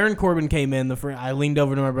when Baron Corbin came in, I leaned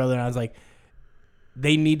over to my brother and I was like,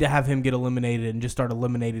 they need to have him get eliminated and just start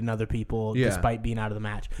eliminating other people despite being out of the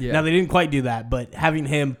match. Yeah. Now, they didn't quite do that, but having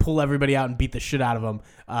him pull everybody out and beat the shit out of them,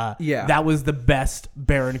 that was the best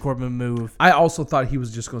Baron Corbin move. I also thought he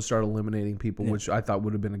was just going to start eliminating people, which I thought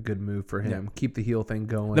would have been a good move for him. Keep the heel thing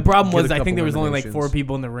going. The problem was I think there was only like 4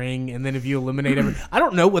 people in the ring, and then if you eliminate I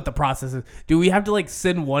don't know what the process is. Do we have to like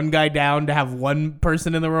send one guy down to have one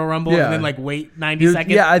person in the Royal Rumble and then like wait 90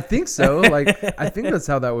 seconds? Yeah, I think so. I think that's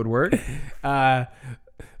how that would work.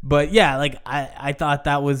 But yeah, like I thought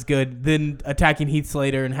that was good. Then attacking Heath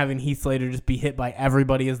Slater and having Heath Slater just be hit by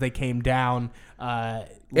everybody as they came down.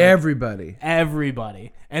 Everybody.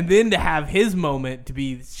 And then to have his moment to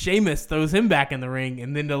be Sheamus throws him back in the ring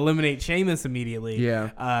and then to eliminate Sheamus immediately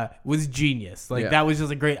was genius. Like that was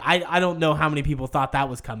just a great... I don't know how many people thought that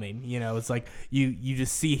was coming. You know, it's like you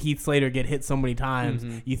just see Heath Slater get hit so many times.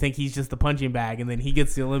 You think he's just the punching bag and then he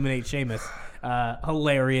gets to eliminate Sheamus.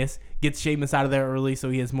 Hilarious. Gets Sheamus out of there early so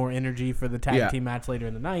he has more energy for the tag team match later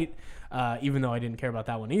in the night. Even though I didn't care about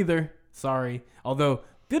that one either. Sorry. Although,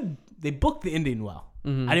 good, they booked the ending well.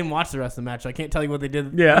 I didn't watch the rest of the match, so I can't tell you what they did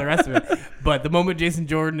for the rest of it. But the moment Jason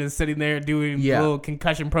Jordan is sitting there doing a little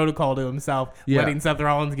concussion protocol to himself, letting Seth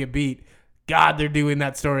Rollins get beat, God, they're doing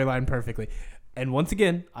that storyline perfectly. And once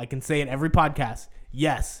again, I can say it every podcast,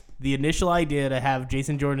 yes, the initial idea to have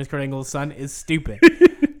Jason Jordan as Kurt Angle's son is stupid.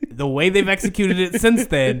 The way they've executed it since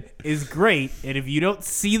then is great, and if you don't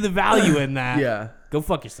see the value in that, go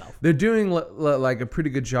fuck yourself. They're doing like a pretty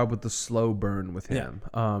good job with the slow burn with him.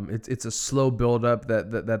 It's a slow build up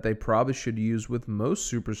that they probably should use with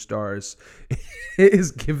most superstars.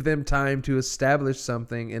 Is give them time to establish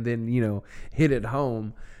something and then hit it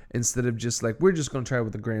home. Instead of just like, we're just going to try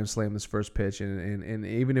with the Grand Slam this first pitch, and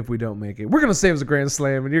even if we don't make it, we're going to say it was a Grand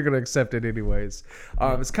Slam, and you're going to accept it anyways.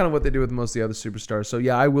 It's kind of what they do with most of the other superstars. So,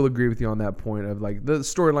 yeah, I will agree with you on that point of, like, the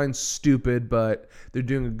storyline's stupid, but they're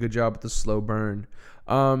doing a good job with the slow burn.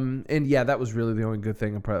 And, yeah, that was really the only good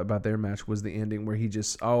thing about their match was the ending where he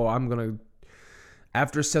just, I'm going to,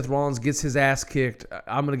 after Seth Rollins gets his ass kicked,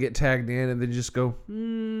 I'm going to get tagged in and then just go,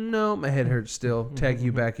 no, my head hurts still. Tag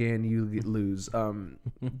you back in, you lose.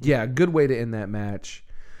 Yeah, good way to end that match.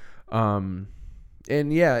 And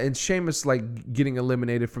Sheamus like getting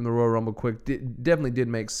eliminated from the Royal Rumble quick definitely did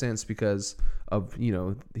make sense because of,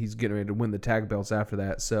 he's getting ready to win the tag belts after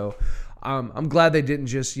that. So I'm glad they didn't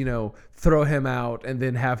just, throw him out and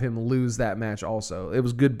then have him lose that match also. It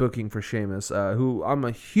was good booking for Sheamus, who I'm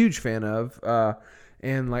a huge fan of.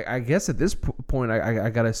 And like, I guess at this point, I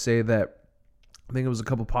gotta say that I think it was a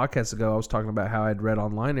couple podcasts ago, I was talking about how I'd read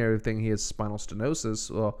online and everything he has spinal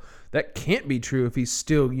stenosis. Well, that can't be true if he's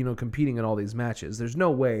still, competing in all these matches. There's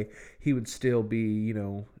no way he would still be,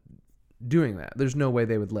 doing that. There's no way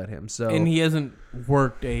they would let him. So, and he hasn't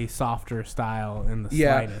worked a softer style in the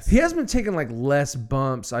slightest. He has been taking like less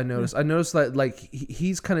bumps. I noticed that like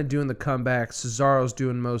he's kind of doing the comeback. Cesaro's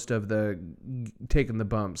doing most of the taking the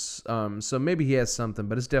bumps. So maybe he has something,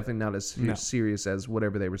 but it's definitely not as serious as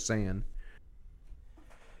whatever they were saying.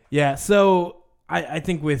 Yeah. So I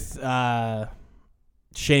think with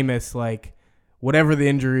Sheamus, like whatever the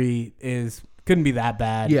injury is, couldn't be that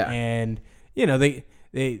bad. Yeah. And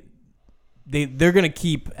they're going to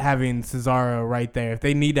keep having Cesaro right there. If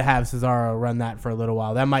they need to have Cesaro run that for a little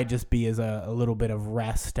while, that might just be as a little bit of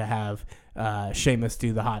rest to have Sheamus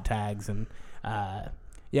do the hot tags. And that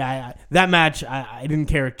match I didn't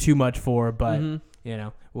care too much for, but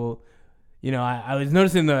I was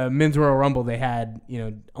noticing the Men's Royal Rumble, they had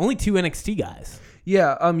only 2 NXT guys.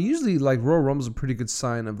 Yeah, usually like Royal Rumble is a pretty good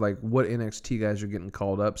sign of like what NXT guys are getting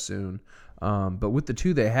called up soon. But with the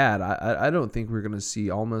 2 they had, I don't think we're going to see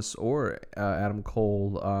Almas or Adam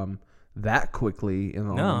Cole that quickly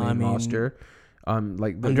on the main roster.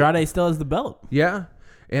 Andrade still has the belt. Yeah,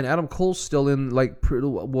 and Adam Cole's still in like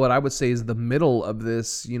what I would say is the middle of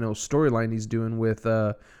this storyline he's doing with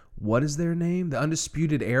what is their name? The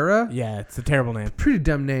Undisputed Era? Yeah, it's a terrible name. Pretty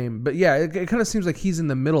dumb name. But yeah, it kind of seems like he's in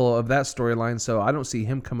the middle of that storyline, so I don't see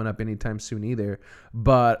him coming up anytime soon either.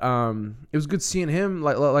 But it was good seeing him.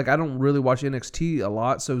 Like I don't really watch NXT a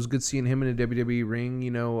lot, so it was good seeing him in a WWE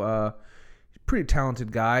ring. Pretty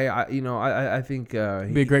talented guy. I think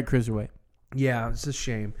he'd be a great cruiserweight. Yeah, it's a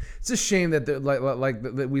shame. It's a shame that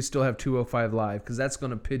that we still have 205 Live, because that's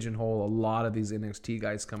going to pigeonhole a lot of these NXT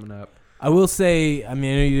guys coming up. I will say, I know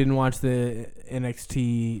you didn't watch the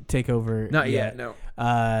NXT TakeOver. Not yet, no.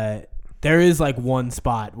 There is like one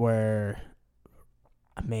spot where,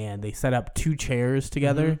 they set up 2 chairs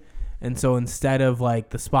together. And so instead of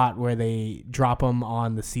like the spot where they drop them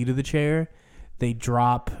on the seat of the chair, they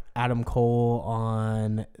drop Adam Cole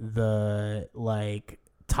on the like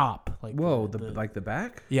top. Like whoa, the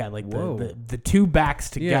back? Yeah, like the 2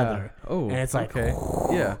 backs together. Yeah. Oh, and it's like, okay.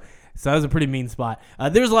 Yeah. So that was a pretty mean spot.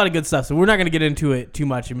 There's a lot of good stuff, so we're not going to get into it too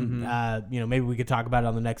much. Maybe we could talk about it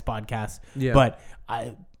on the next podcast. Yeah. But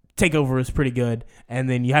TakeOver is pretty good, and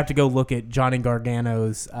then you have to go look at Johnny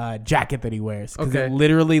Gargano's jacket that he wears, because it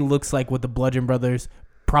literally looks like what the Bludgeon Brothers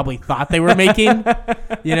probably thought they were making.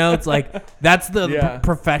 It's like that's the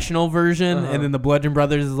professional version, and then the Bludgeon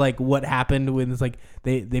Brothers is like what happened when it's like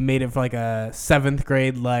they made it for like a 7th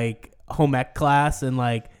grade like home ec class, and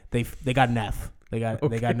like they got an F. They got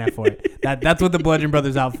an F for it. That's what the Bludgeon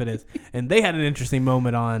Brothers outfit is. And they had an interesting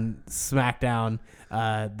moment on SmackDown.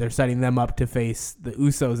 They're setting them up to face the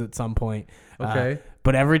Usos at some point. Okay.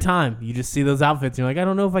 But every time you just see those outfits, you're like, I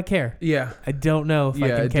don't know if I care. Yeah. I don't know if I can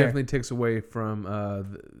care. Yeah, it definitely takes away from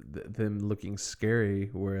them looking scary,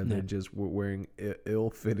 where they're just wearing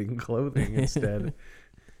ill-fitting clothing instead.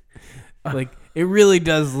 Like, it really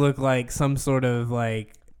does look like some sort of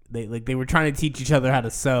like, they were trying to teach each other how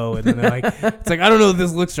to sew, and then they're like, it's like, I don't know if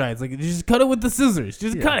this looks right. It's like, just cut it with the scissors.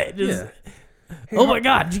 Just cut it. Hey, oh my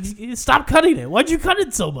God! Stop cutting it. Why'd you cut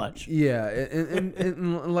it so much? Yeah, and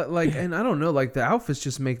I don't know. Like the outfits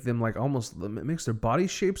just make them like almost it makes their body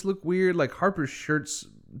shapes look weird. Like Harper's shirts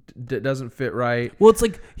doesn't fit right. Well, it's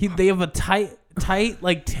like they have a tight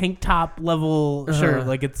like tank top level shirt.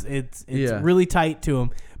 Like it's really tight to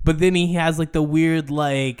him. But then he has like the weird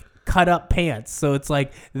like cut up pants, so it's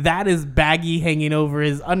like that is baggy hanging over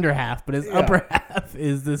his under half, but his upper half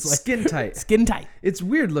is this like skin tight. It's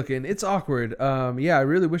weird looking. It's awkward. I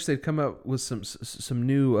really wish they'd come up with some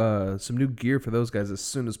new gear for those guys as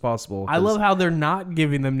soon as possible. I love how they're not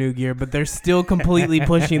giving them new gear, but they're still completely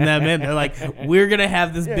pushing them in. They're like, we're gonna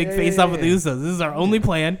have this big face off with the Usos. This is our only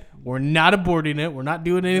plan. We're not aborting it. We're not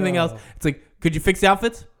doing anything else. It's like, could you fix the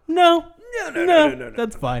outfits? No,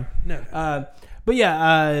 that's fine. No. But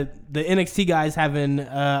yeah, the NXT guys having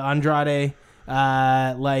Andrade,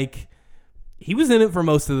 like he was in it for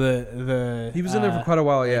most of the. He was in there for quite a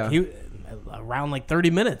while, yeah. He around like 30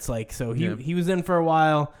 minutes, like so he was in for a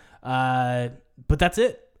while, but that's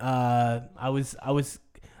it. I'd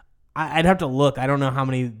have to look. I don't know how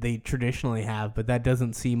many they traditionally have, but that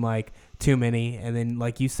doesn't seem like too many. And then,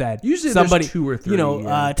 like you said, usually somebody, there's 2 or 3.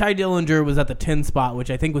 Ty Dillinger was at the 10 spot, which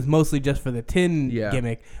I think was mostly just for the 10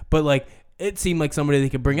 gimmick, but like. It seemed like somebody they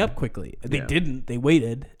could bring up quickly. They didn't. They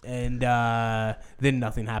waited, and then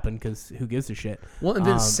nothing happened because who gives a shit? Well, and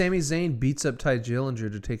then Sami Zayn beats up Ty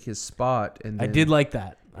Dillinger to take his spot. And then I did like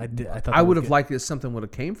that. I thought I would have liked it if something would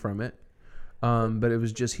have came from it. But it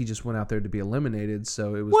was just he just went out there to be eliminated,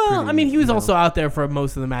 so it was. Well, pretty, I mean, he was also out there for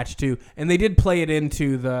most of the match too, and they did play it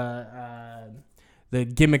into the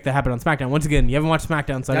gimmick that happened on SmackDown. Once again, you haven't watched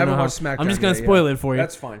SmackDown, so I haven't watched SmackDown. I'm just gonna spoil it for you.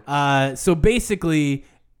 That's fine. So basically,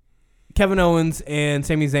 Kevin Owens and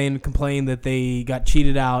Sami Zayn complained that they got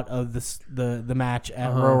cheated out of the match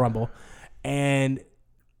at Royal Rumble, and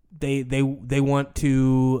they want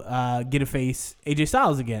to get a face AJ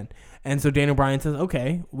Styles again. And so Daniel Bryan says,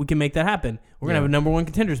 okay, we can make that happen. We're going to have a number one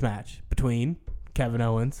contenders match between Kevin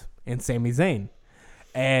Owens and Sami Zayn.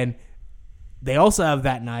 And they also have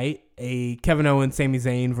that night a Kevin Owens, Sami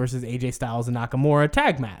Zayn versus AJ Styles and Nakamura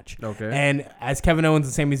tag match. Okay. And as Kevin Owens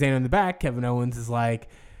and Sami Zayn are in the back, Kevin Owens is like,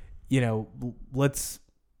 let's,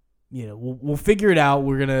 we'll figure it out.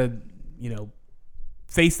 We're going to,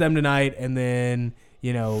 face them tonight. And then,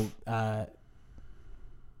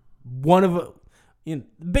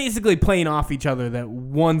 basically playing off each other that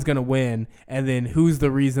one's going to win, and then who's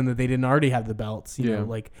the reason that they didn't already have the belts,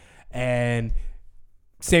 and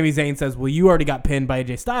Sami Zayn says, well, you already got pinned by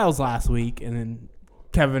AJ Styles last week, and then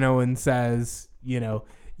Kevin Owens says,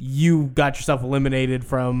 you got yourself eliminated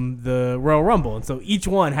from the Royal Rumble, and so each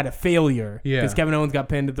one had a failure, because Kevin Owens got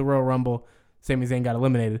pinned at the Royal Rumble, Sami Zayn got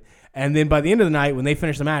eliminated, and then by the end of the night, when they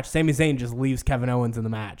finish the match, Sami Zayn just leaves Kevin Owens in the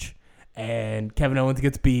match, and Kevin Owens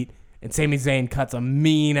gets beat. And Sami Zayn cuts a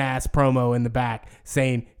mean-ass promo in the back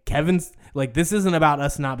saying, Kevin's, this isn't about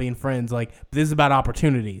us not being friends. This is about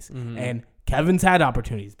opportunities. Mm-hmm. And Kevin's had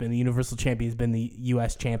opportunities. Been the Universal Champion. He's been the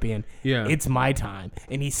U.S. Champion. Yeah. It's my time.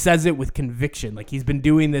 And he says it with conviction. He's been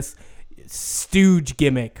doing this stooge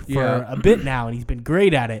gimmick for a bit now, and he's been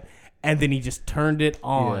great at it. And then he just turned it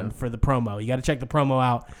on for the promo. You got to check the promo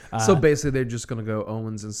out. So basically, they're just going to go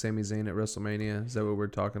Owens and Sami Zayn at WrestleMania. Is that what we're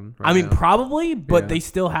talking right now? Probably, but they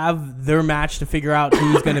still have their match to figure out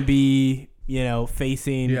who's going to be,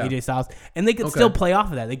 facing AJ Styles. And they could still play off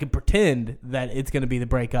of that. They could pretend that it's going to be the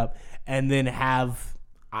breakup and then have,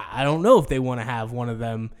 I don't know if they want to have one of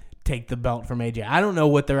them take the belt from AJ. I don't know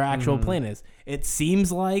what their actual plan is. It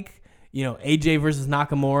seems like, AJ versus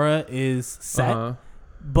Nakamura is set.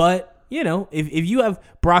 But, if you have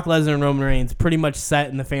Brock Lesnar and Roman Reigns pretty much set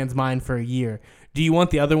in the fans' mind for a year, do you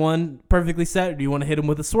want the other one perfectly set, or do you want to hit him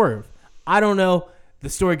with a swerve? I don't know. The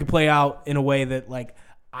story could play out in a way that,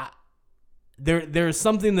 there's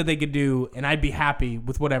something that they could do, and I'd be happy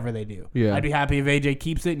with whatever they do. Yeah. I'd be happy if AJ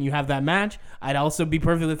keeps it and you have that match. I'd also be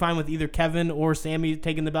perfectly fine with either Kevin or Sami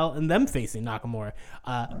taking the belt and them facing Nakamura.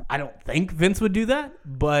 I don't think Vince would do that,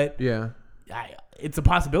 but it's a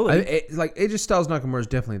possibility. AJ Styles Nakamura is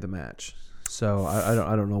definitely the match. So I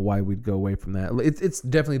don't know why we'd go away from that. It's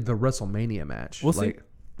definitely the WrestleMania match. We'll see.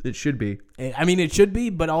 It should be. It should be,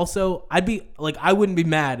 but also I wouldn't be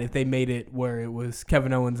mad if they made it where it was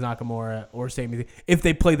Kevin Owens, Nakamura, or Sami if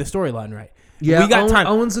they play the storyline right. Yeah, we got time.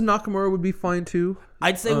 Owens and Nakamura would be fine too.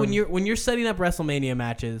 I'd say when you're setting up WrestleMania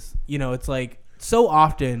matches, it's so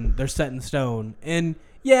often they're set in stone, and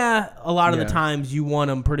a lot of the times you want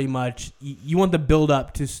them pretty much. You want the build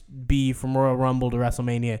up to be from Royal Rumble to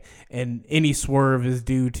WrestleMania, and any swerve is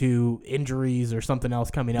due to injuries or something else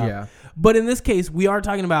coming up. Yeah. But in this case, we are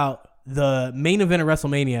talking about the main event of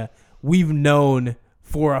WrestleMania. We've known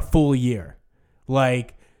for a full year.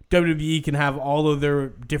 WWE can have all of their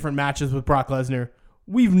different matches with Brock Lesnar.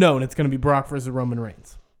 We've known it's going to be Brock versus Roman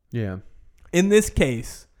Reigns. Yeah. In this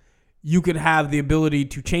case, you could have the ability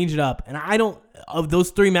to change it up, and I don't. Of those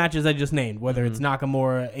three matches I just named, whether it's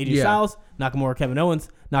Nakamura, AJ Styles, Nakamura, Kevin Owens,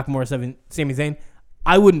 Nakamura, Sami Zayn,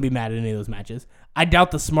 I wouldn't be mad at any of those matches. I doubt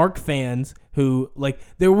the smart fans who,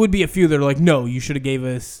 there would be a few that are no, you should have gave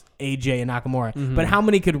us AJ and Nakamura. Mm-hmm. But how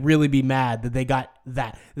many could really be mad that they got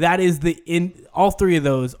that? That is all three of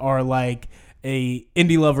those are a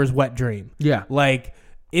indie lover's wet dream. Yeah.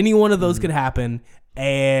 Any one of those could happen,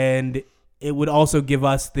 and it would also give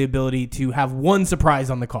us the ability to have one surprise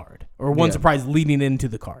on the card or one surprise leading into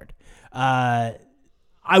the card.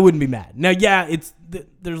 I wouldn't be mad. Now,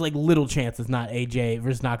 there's little chance it's not AJ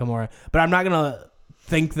versus Nakamura, but I'm not going to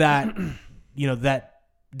think that, that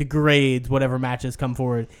degrades whatever matches come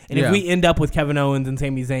forward. And if we end up with Kevin Owens and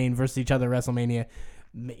Sami Zayn versus each other at WrestleMania,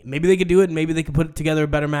 maybe they could do it. Maybe they could put together a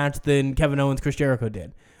better match than Kevin Owens, Chris Jericho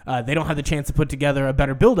did. They don't have the chance to put together a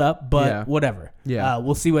better build-up, but whatever. Yeah.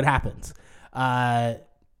 We'll see what happens.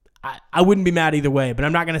 I wouldn't be mad either way, but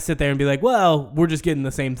I'm not going to sit there and be well, we're just getting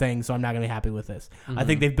the same thing, so I'm not going to be happy with this. Mm-hmm. I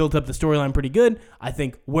think they've built up the storyline pretty good. I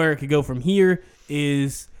think where it could go from here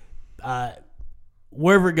is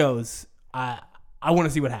wherever it goes, I want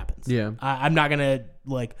to see what happens. Yeah. I'm not going to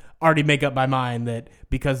already make up my mind that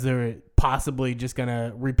because they're possibly just going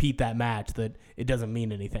to repeat that match that it doesn't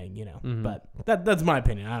mean anything, Mm-hmm. But that's my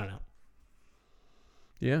opinion. I don't know.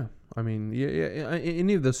 Yeah. I mean, yeah.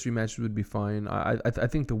 Any of those 3 matches would be fine. I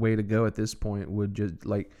think the way to go at this point would just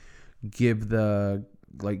like give the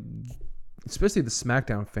like, especially the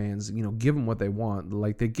SmackDown fans, give them what they want.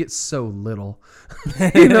 Like they get so little,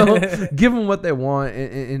 give them what they want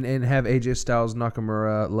and have AJ Styles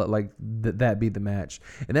Nakamura like that be the match.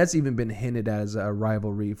 And that's even been hinted at as a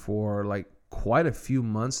rivalry for like quite a few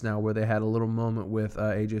months now, where they had a little moment with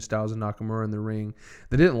AJ Styles and Nakamura in the ring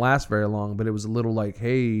that didn't last very long, but it was a little like,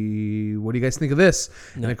 hey, what do you guys think of this?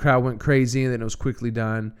 And the crowd went crazy, and then it was quickly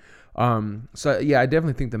done. So yeah, I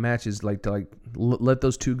definitely think the match is like to let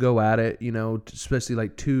those two go at it, especially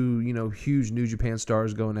like two, huge New Japan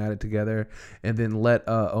stars going at it together, and then let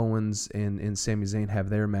Owens and Sami Zayn have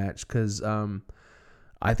their match, because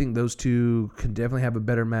I think those two can definitely have a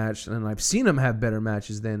better match, and I've seen them have better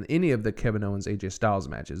matches than any of the Kevin Owens AJ Styles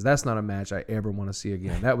matches. That's not a match I ever want to see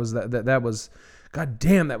again. That was God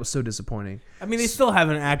damn, that was so disappointing. I mean, they still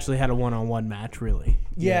haven't actually had a one-on-one match, really.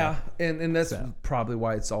 Yeah. And that's probably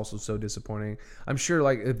why it's also so disappointing. I'm sure,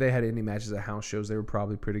 like, if they had any matches at house shows, they were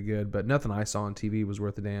probably pretty good, but nothing I saw on TV was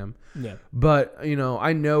worth a damn. Yeah. But,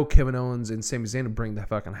 I know Kevin Owens and Sami Zayn to bring the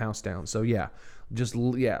fucking house down. So,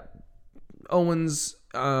 Owens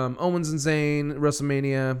and Zayn,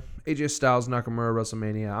 WrestleMania. AJ Styles, Nakamura,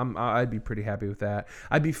 WrestleMania. I'd be pretty happy with that.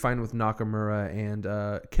 I'd be fine with Nakamura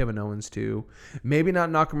and Kevin Owens too. Maybe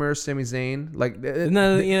not Nakamura, Sami Zayn. Like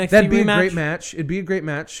that'd be a great match. It'd be a great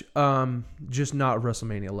match. Just not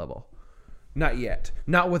WrestleMania level. Not yet.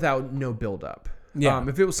 Not without no build up. Yeah.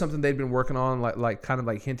 If it was something they'd been working on, like kind of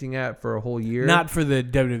like hinting at for a whole year. Not for the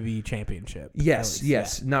WWE Championship.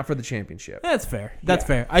 Yes. Not for the championship. That's fair. That's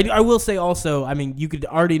fair. I will say also, I mean, you could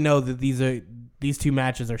already know that these two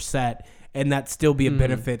matches are set, and that still be a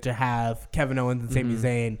benefit to have Kevin Owens and Sami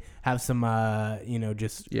Zayn have some,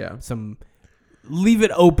 some leave it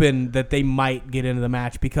open that they might get into the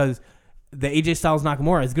match, because the AJ Styles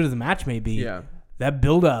Nakamura, as good as the match may be, that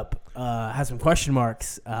build up has some question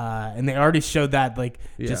marks, and they already showed that.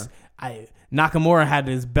 Nakamura had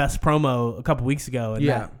his best promo a couple weeks ago, and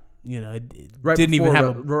that, right didn't even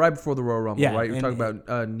have right before the Royal Rumble, right? You're talking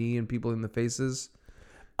about kneeing people in the faces.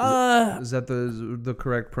 Is that the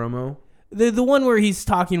correct promo? The one where he's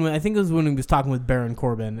talking with, I think it was when he was talking with Baron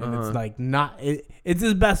Corbin, and it's like it's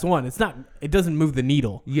his best one. It doesn't move the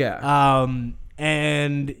needle. Yeah.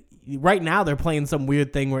 And right now they're playing some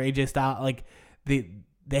weird thing where AJ Styles, like they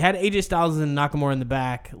had AJ Styles and Nakamura in the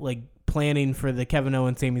back, like planning for the Kevin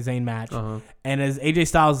Owens Sami Zayn match. And as AJ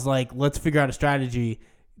Styles is like, let's figure out a strategy,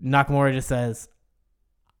 Nakamura just says,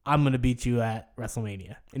 I'm going to beat you at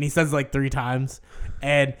WrestleMania. And he says like 3 times.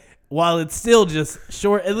 And while it's still just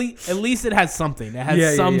short, at least it has something. It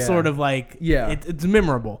has some sort of like, it's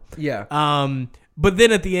memorable. Yeah. But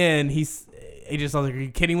then at the end, AJ Styles like, are you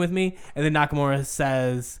kidding with me? And then Nakamura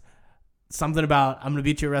says something about, I'm going to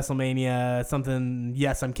beat you at WrestleMania, something,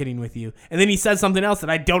 yes, I'm kidding with you. And then he says something else that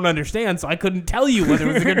I don't understand, so I couldn't tell you whether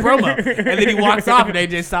it was a good promo. And then he walks off, and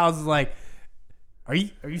AJ Styles is like, Are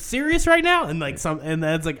you serious right now? And like and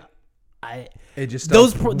that's like,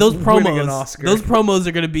 those promos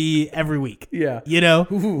are going to be every week. Yeah,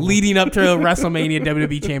 leading up to a WrestleMania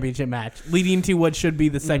WWE Championship match, leading to what should be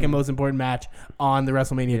the second most important match on the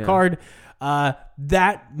WrestleMania card.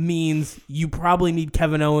 That means you probably need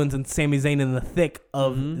Kevin Owens and Sami Zayn in the thick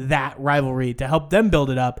of that rivalry to help them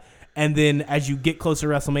build it up. And then as you get closer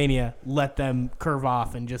to WrestleMania, let them curve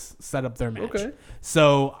off and just set up their match. Okay.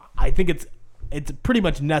 So I think it's pretty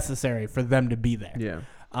much necessary for them to be there. Yeah.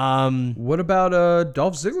 What about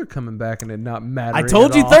Dolph Ziggler coming back and it not mattering? I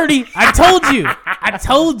told you 30. I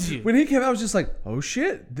told you. When he came out, I was just like, oh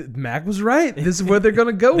shit, Mac was right. This is where they're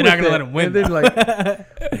gonna go. They're with not gonna let him win.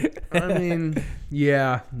 I mean,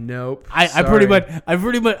 nope. I pretty much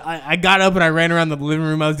I got up and I ran around the living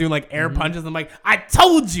room. I was doing like air punches. I'm like, I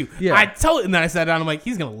told you. Yeah. And then I sat down. I'm like,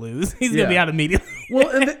 he's gonna lose. He's gonna be out immediately. Well,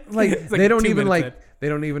 and they don't even like. They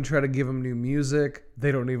don't even try to give him new music.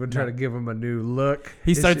 They don't even try to give him a new look.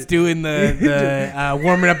 He starts doing the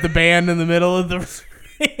warming up the band in the middle of the.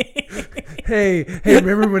 Hey,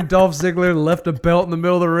 remember when Dolph Ziggler left a belt in the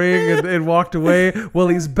middle of the ring and walked away? Well,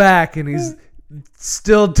 he's back and he's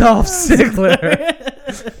still Dolph Ziggler.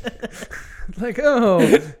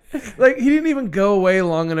 He didn't even go away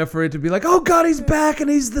long enough for it to be like, oh God, he's back and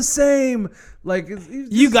he's the same. Like,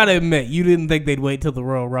 you gotta admit, you didn't think they'd wait till the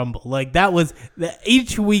Royal Rumble. Like, that was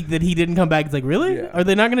each week that he didn't come back. It's like, really? Yeah. Are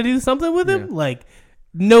they not gonna do something with him? Like,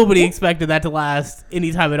 Nobody expected that to last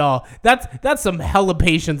any time at all. That's some hella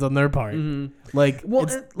patience on their part. Mm-hmm. Like,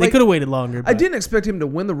 they could have waited longer. But. I didn't expect him to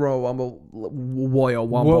win the Royal Rumble. Royal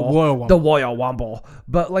The Royal Rumble.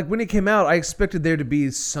 But like when he came out, I expected there to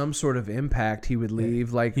be some sort of impact. He would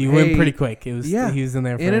leave. Like he went pretty quick. He was in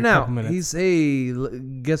there for in and a couple out. minutes.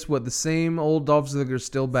 Guess what? The same old Dolph Ziggler's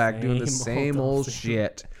still back doing the same old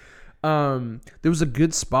shit. There was a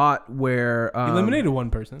good spot where he eliminated one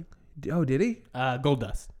person. Oh, did he?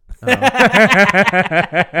 Goldust. Oh.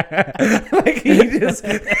 Like he just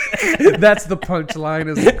that's the punchline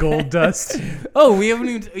is Goldust. Oh, we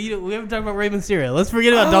haven't talked about Rey Mysterio. Let's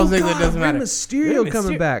forget about Dolph Ziggler. It doesn't matter. Rey Mysterio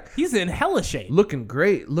coming back. He's in hella shape. Looking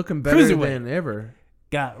great. Looking better than ever.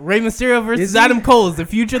 Got Rey Mysterio versus Adam Cole is the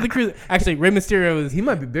future of the cruiser. Actually, Rey Mysterio is. He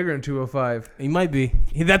might be bigger in 205. He might be.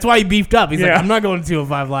 That's why he beefed up. He's like, I'm not going to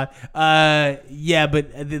 205 live. Yeah, but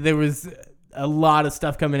there was a lot of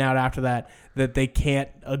stuff coming out after that they can't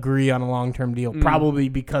agree on a long-term deal, probably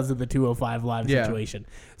because of the 205 live situation.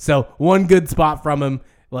 So one good spot from him.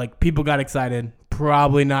 Like, people got excited.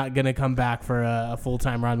 Probably not going to come back for a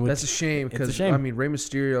full-time run. That's a shame because, I mean, Rey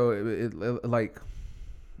Mysterio,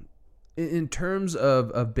 in terms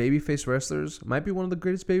of babyface wrestlers, might be one of the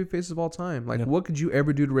greatest babyfaces of all time. Like, what could you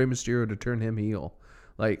ever do to Rey Mysterio to turn him heel?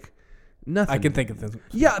 Like, nothing. I can think of this.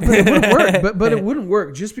 Yeah, but it wouldn't work. But it wouldn't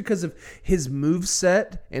work just because of his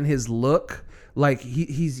moveset and his look. Like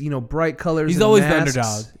he's bright colors. He's and always masks. the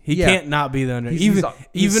underdog. He can't not be the underdog. He's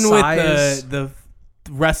Even with the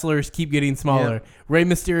wrestlers keep getting smaller. Yeah. Rey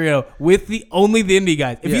Mysterio with the indie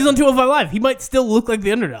guys. If he's on 205 Live, he might still look like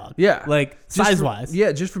the underdog. Yeah, like size wise.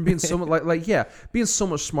 Just from being so much being so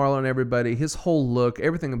much smaller than everybody. His whole look,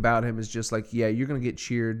 everything about him is just like, you're gonna get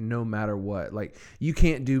cheered no matter what. Like you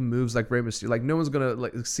can't do moves like Rey Mysterio. Like no one's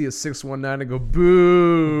gonna see a 619 and go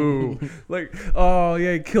boo. Like oh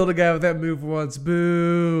yeah, he killed a guy with that move once.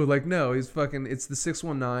 Boo. Like no, he's fucking. It's the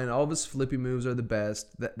 619. All of his flippy moves are the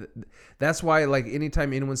best. That's why like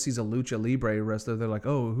anytime anyone sees a Lucha Libre wrestler, they're like,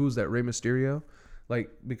 oh, who's that? Rey Mysterio?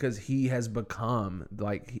 Like, because he has become,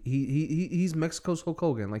 like, he's Mexico's Hulk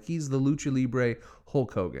Hogan. Like, he's the Lucha Libre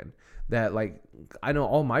Hulk Hogan. That, like, I know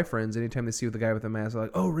all my friends, anytime they see the guy with the mask, they're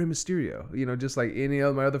like, oh, Rey Mysterio. Just like any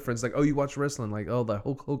of my other friends, like, oh, you watch wrestling? Like, oh, the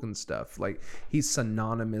Hulk Hogan stuff. Like, he's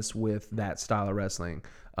synonymous with that style of wrestling.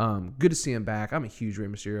 Good to see him back. I'm a huge Rey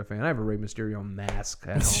Mysterio fan. I have a Rey Mysterio mask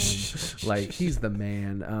at home. Like, he's the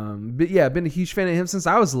man. But yeah, I've been a huge fan of him since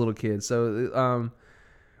I was a little kid. So,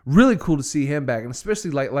 really cool to see him back, and especially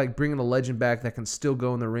like bringing a legend back that can still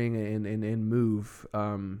go in the ring and move.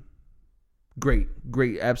 Great,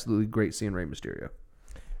 absolutely great seeing Rey Mysterio.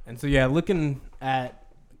 And so looking at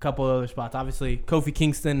a couple of other spots. Obviously, Kofi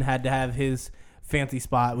Kingston had to have his fancy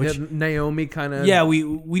spot, which Naomi kind of. Yeah,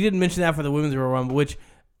 we didn't mention that for the Women's Royal Rumble, which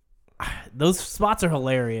those spots are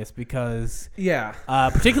hilarious because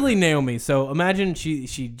particularly Naomi. So imagine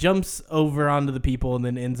she jumps over onto the people and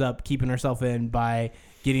then ends up keeping herself in by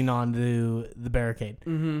getting onto the barricade.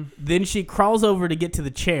 Mm-hmm. Then she crawls over to get to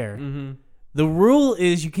the chair. Mm-hmm. The rule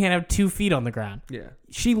is you can't have 2 feet on the ground. Yeah.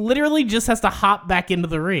 She literally just has to hop back into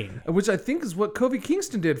the ring. Which I think is what Kofi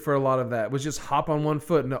Kingston did for a lot of that, was just hop on 1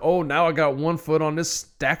 foot. And, now I got 1 foot on this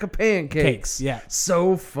stack of pancakes. Yeah.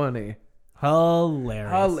 So funny.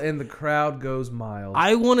 Hilarious. And the crowd goes mild.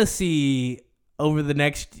 I want to see over the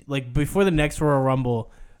next, before the next Royal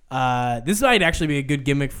Rumble, this might actually be a good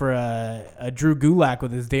gimmick for a Drew Gulak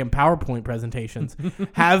with his damn PowerPoint presentations.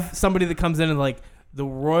 Have somebody that comes in and the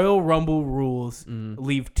Royal Rumble rules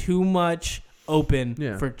leave too much open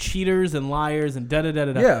for cheaters and liars and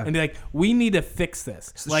da-da-da-da-da. Yeah. And be like, we need to fix this.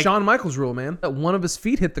 It's the Shawn Michaels rule, man. One of his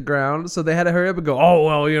feet hit the ground, so they had to hurry up and go, oh,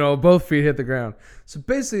 well, both feet hit the ground. So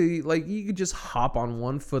basically, you could just hop on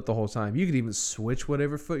 1 foot the whole time. You could even switch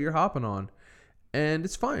whatever foot you're hopping on, and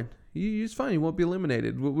it's fine. It's fine. You won't be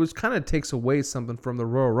eliminated, which kind of takes away something from the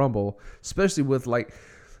Royal Rumble, especially with,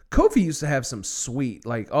 Kofi used to have some sweet,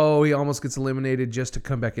 he almost gets eliminated just to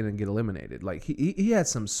come back in and get eliminated. He had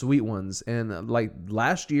some sweet ones, and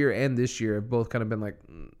last year and this year have both kind of been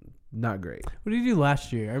not great. What did he do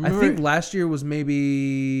last year? I think last year was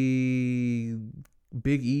maybe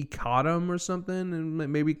Big E caught him or something,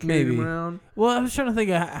 and maybe carried him around. Well, I was trying to think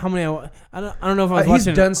of how many. I don't know if I was watching.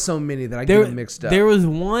 He's done so many that I get them mixed up. There was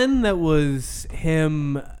one that was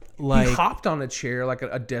him. He hopped on a chair,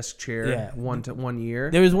 a desk chair, one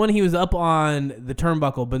year. There was one he was up on the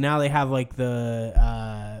turnbuckle, but now they have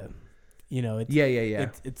the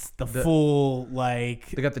it's the full they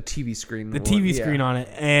got the TV screen. The TV screen on it,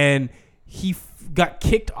 and he got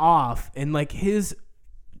kicked off, and his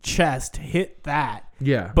chest hit that,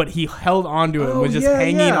 Yeah. But he held onto it and was just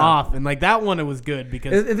hanging off. And like that one, it was good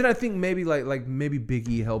because. And then I think maybe like maybe Big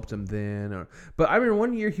E helped him then, but I remember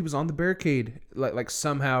one year he was on the barricade, like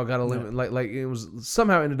somehow got eliminated, like it was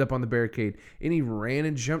somehow ended up on the barricade, and he ran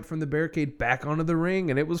and jumped from the barricade back onto the ring,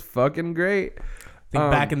 and it was fucking great. I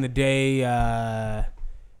think back in the day,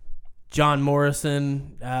 John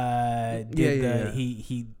Morrison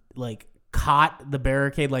he like caught the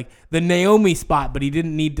barricade, like the Naomi spot, but he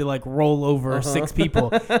didn't need to like roll over 6 people.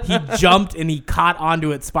 He jumped and he caught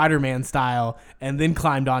onto it Spider-Man style and then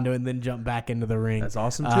climbed onto it and then jumped back into the ring. That's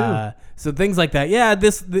awesome too. So things like that. Yeah,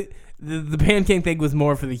 the pancake thing was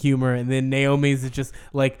more for the humor, and then Naomi's is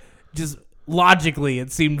just logically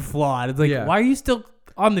it seemed flawed. It's like, why are you still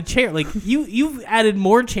on the chair? Like you've added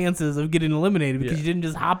more chances of getting eliminated because you didn't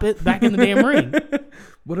just hop it back in the damn ring.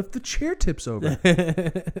 What if the chair tips over?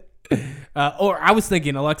 Or I was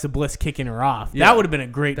thinking Alexa Bliss kicking her off. Yeah. That would have been a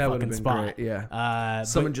great fucking spot. Great, yeah.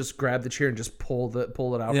 Someone just grabbed the chair and just pulled it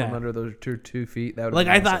out from under those two feet. That would like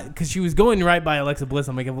I thought, because she was going right by Alexa Bliss.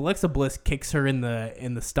 I'm like, if Alexa Bliss kicks her in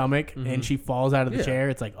the stomach and she falls out of the chair,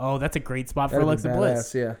 it's like, oh, that's a great spot for Alexa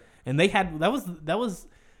Bliss. Yeah. And they had that was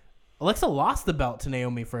Alexa lost the belt to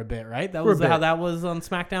Naomi for a bit, right? That was how that was on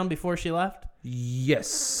SmackDown before she left. Yes.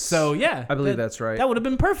 So yeah, I believe that's right. That would have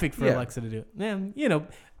been perfect for Alexa to do. Yeah,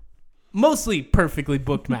 mostly perfectly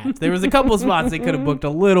booked match. There was a couple spots they could have booked a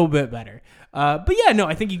little bit better. But yeah, no,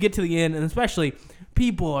 I think you get to the end, and especially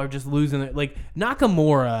people are just losing it. Like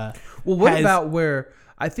Nakamura. Well, what about where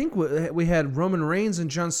I think we had Roman Reigns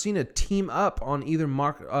and John Cena team up on either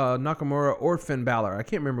Nakamura or Finn Balor? I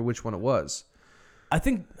can't remember which one it was. I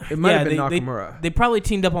think it might have been Nakamura. They probably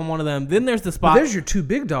teamed up on one of them. Then there's the spot. But there's your two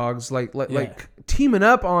big dogs, like teaming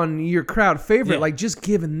up on your crowd favorite, like just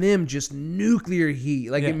giving them just nuclear heat.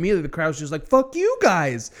 Like immediately the crowd's just like, "Fuck you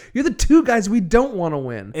guys! You're the two guys we don't want to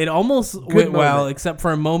win." It almost went well, except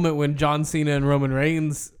for a moment when John Cena and Roman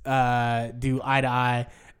Reigns do eye to eye.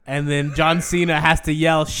 And then John Cena has to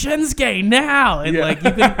yell Shinsuke now, and like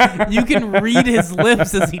you can read his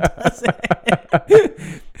lips as he does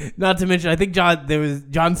it. Not to mention, I think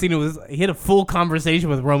John Cena he had a full conversation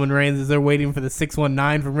with Roman Reigns as they're waiting for the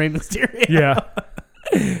 619 from Rey Mysterio. Yeah.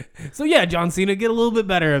 So yeah, John Cena, get a little bit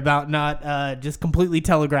better about not just completely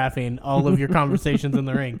telegraphing all of your conversations in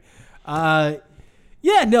the ring.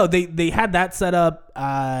 Yeah, no, they had that set up,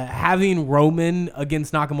 having Roman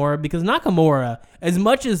against Nakamura, because Nakamura, as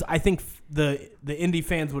much as I think the indie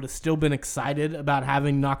fans would have still been excited about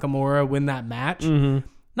having Nakamura win that match,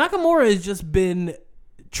 Nakamura has just been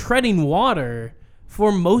treading water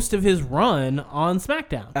for most of his run on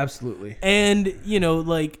SmackDown. Absolutely. And,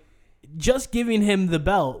 just giving him the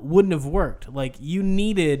belt wouldn't have worked. Like, you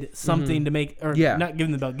needed something to make, or not give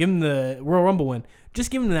him the belt, give him the Royal Rumble win.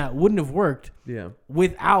 Just giving him that wouldn't have worked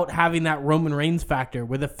without having that Roman Reigns factor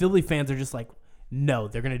where the Philly fans are just like, no,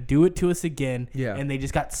 they're going to do it to us again. Yeah. And they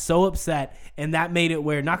just got so upset. And that made it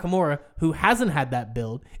where Nakamura, who hasn't had that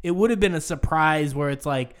build, it would have been a surprise where it's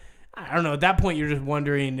like, I don't know, at that point you're just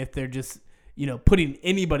wondering if they're just, putting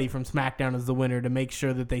anybody from SmackDown as the winner to make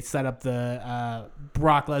sure that they set up the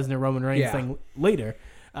Brock Lesnar, Roman Reigns thing later.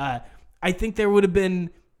 I think there would have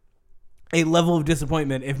been a level of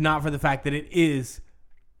disappointment if not for the fact that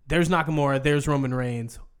there's Nakamura, there's Roman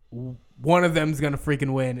Reigns. One of them's going to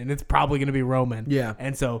freaking win, and it's probably going to be Roman. Yeah.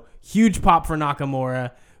 And so, huge pop for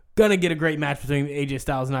Nakamura. Going to get a great match between AJ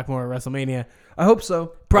Styles and Nakamura at WrestleMania. I hope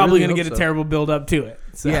so. Probably going to get a terrible build-up to it.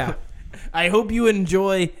 So. Yeah. I hope you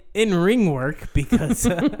enjoy in-ring work because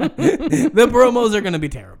the promos are going to be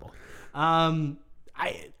terrible.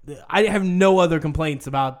 I have no other complaints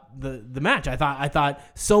about the match. I thought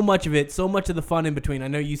so much of the fun in between. I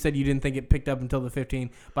know you said you didn't think it picked up until the 15,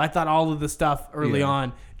 but I thought all of the stuff early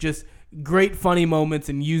on, just great funny moments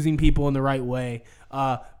and using people in the right way.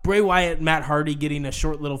 Bray Wyatt and Matt Hardy getting a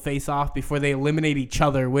short little face-off before they eliminate each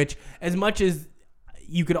other, which as much as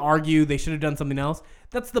you could argue they should have done something else,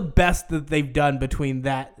 that's the best that they've done between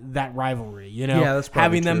that rivalry, Yeah, that's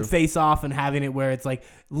probably having them face off and having it where it's like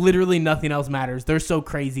literally nothing else matters. They're so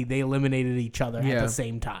crazy they eliminated each other at the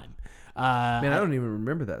same time. Man, I don't even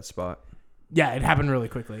remember that spot. Yeah, it happened really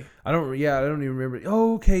quickly. I don't even remember.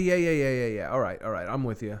 Oh, okay, yeah. All right. I'm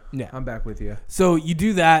with you. Yeah, I'm back with you. So you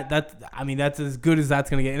do that. That's as good as that's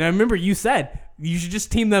gonna get. And I remember you said you should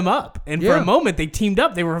just team them up. And for a moment they teamed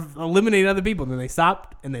up. They were eliminating other people. And then they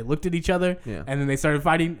stopped and they looked at each other. Yeah. And then they started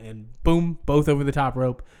fighting. And boom, both over the top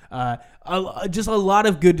rope. Just a lot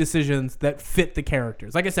of good decisions that fit the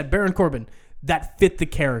characters. Like I said, Baron Corbin. That fit the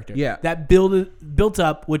character. Yeah. That built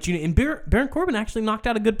up what and Baron Corbin actually knocked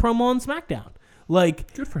out a good promo on SmackDown.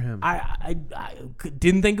 Like, good for him. I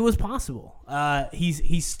didn't think it was possible.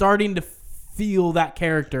 He's starting to feel that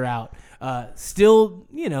character out. Still,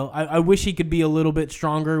 I wish he could be a little bit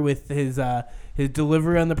stronger with his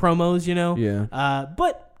delivery on the promos, Yeah.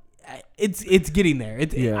 But it's getting there.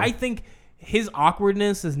 I think his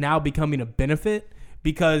awkwardness is now becoming a benefit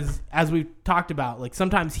because, as we've talked about, like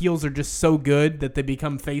sometimes heels are just so good that they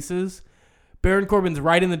become faces. Baron Corbin's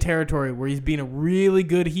right in the territory where he's being a really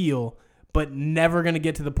good heel, but never going to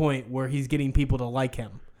get to the point where he's getting people to like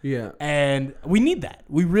him. Yeah. And we need that.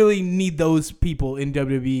 We really need those people in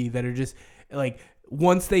WWE that are just like,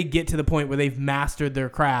 once they get to the point where they've mastered their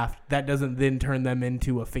craft, that doesn't then turn them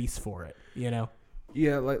into a face for it,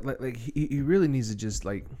 Yeah, like he really needs to just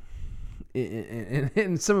like,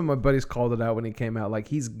 and some of my buddies called it out when he came out. Like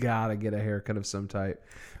he's got to get a haircut of some type.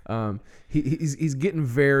 He's getting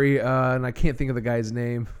very and I can't think of the guy's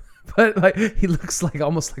name, but like he looks like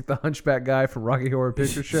almost like the hunchback guy from Rocky Horror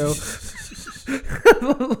Picture Show.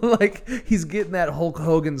 Like he's getting that Hulk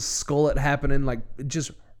Hogan skullet happening like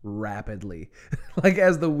just rapidly, like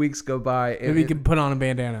as the weeks go by. Maybe he could put on a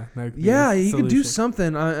bandana. Yeah, he could do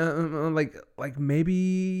something. Like maybe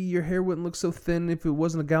your hair wouldn't look so thin if it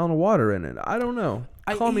wasn't a gallon of water in it. I don't know.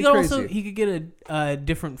 Call me crazy. He could get a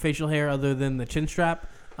different facial hair other than the chin strap.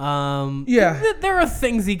 Yeah, there are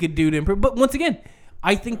things he could do to improve. But once again,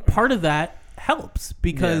 I think part of that helps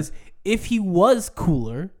because if he was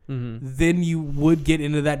cooler, then you would get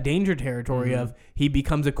into that danger territory of he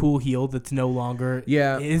becomes a cool heel that's no longer.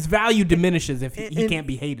 Yeah, his value diminishes if he can't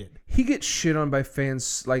be hated. He gets shit on by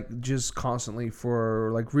fans like just constantly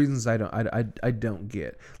for like reasons I don't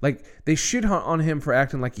get. Like they shit on him for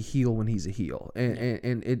acting like a heel when he's a heel,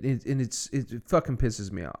 and it fucking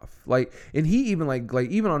pisses me off. Like, and he even like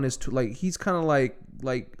even on his he's kind of like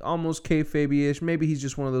almost kayfabe-ish. Maybe he's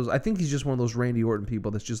just one of those. I think he's just one of those Randy Orton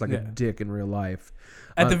people that's just like a dick in real life.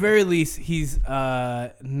 At the very least, he's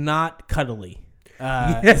not cuddly.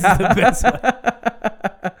 Is the best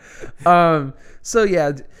way. So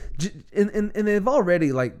yeah, and they've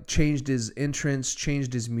already like changed his entrance,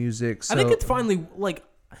 changed his music. So. I think it's finally like.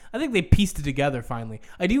 I think they pieced it together finally.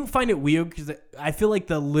 I do find it weird because I feel like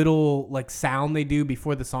the little like sound they do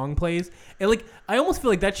before the song plays, and like I almost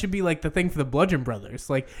feel like that should be like the thing for the Bludgeon Brothers.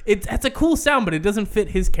 Like it's a cool sound, but it doesn't fit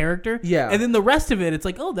his character. Yeah. And then the rest of it, it's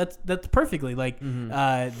like, oh, that's perfectly like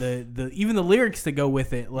the even the lyrics that go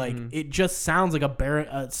with it, like it just sounds like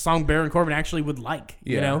a song Baron Corbin actually would like.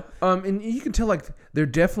 Yeah. And you can tell like they're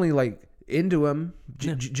definitely like into him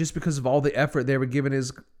just because of all the effort they were giving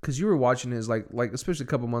his, because you were watching his like especially a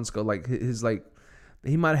couple months ago, like his like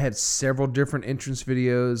he might have had several different entrance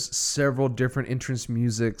videos, several different entrance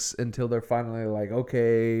musics until they're finally like,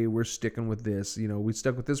 okay, we're sticking with this. We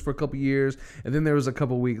stuck with this for a couple years, and then there was a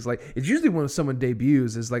couple weeks. Like it's usually when someone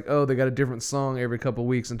debuts, it's like, oh, they got a different song every couple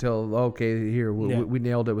weeks until okay, here we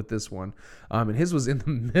nailed it with this one. And his was in the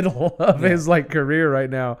middle of his like career right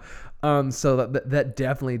now. So that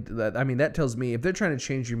definitely that tells me if they're trying to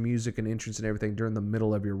change your music and entrance and everything during the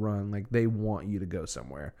middle of your run, like they want you to go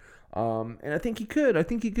somewhere. And I think he could. I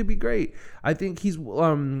think he could be great. I think he's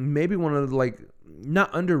maybe one of the like not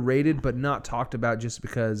underrated but not talked about just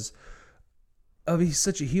because of he's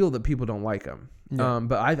such a heel that people don't like him. Yeah.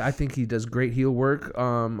 But I think he does great heel work.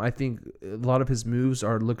 I think a lot of his moves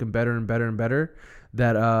are looking better and better and better.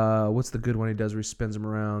 That what's the good one he does where he spins him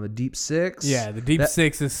around? The deep six. Yeah, the deep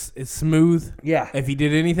six is smooth. Yeah. If he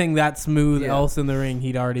did anything that smooth else in the ring,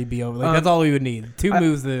 he'd already be over. Like that's all he would need. Two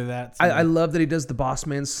moves that are that smooth. I love that he does the boss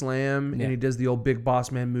man slam and he does the old big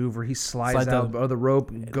boss man move where he slides out of the rope,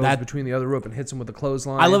 goes between the other rope and hits him with the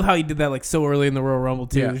clothesline. I love how he did that like so early in the Royal Rumble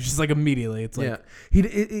too. It's just like immediately. It's like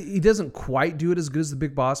he doesn't quite do it as good as the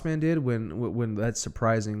big boss man did when that's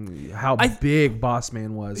surprising how big boss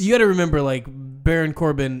man was. You got to remember like Baron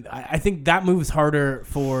Corbin, I think that move's harder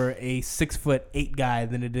for a 6'8" guy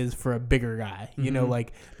than it is for a bigger guy.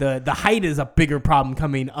 Like the height is a bigger problem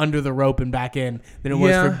coming under the rope and back in than it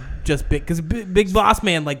was for just big. Because Big Boss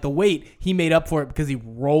Man, like the weight, he made up for it because he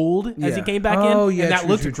rolled as he came back in. And that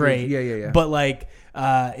looked great. Yeah. But like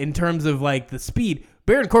in terms of like the speed,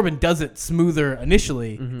 Baron Corbin does it smoother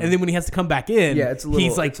initially, and then when he has to come back in, it's a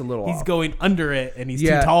little he's off. Going under it, and he's too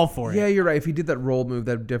tall for it. Yeah, you're right. If he did that roll move,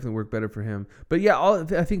 that would definitely work better for him. But yeah,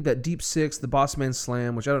 I think that deep six, the Boss Man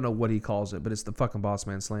Slam, which I don't know what he calls it, but it's the fucking Boss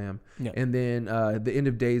Man Slam. Yeah. And then the End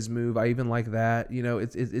of Days move, I even like that.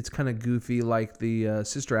 It's kind of goofy like the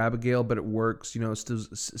Sister Abigail, but it works. It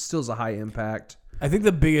still is a high impact. I think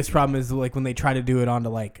the biggest problem is like when they try to do it onto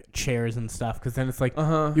like chairs and stuff, because then it's like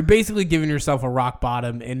you're basically giving yourself a rock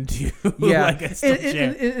bottom into like a steel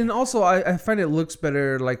chair. And also I find it looks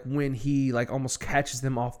better like when he like almost catches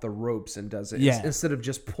them off the ropes and does it instead of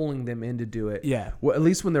just pulling them in to do it. Yeah. Well, at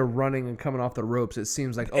least when they're running and coming off the ropes, it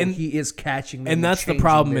seems like he is catching them. And that's the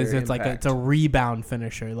problem is it's like it's a rebound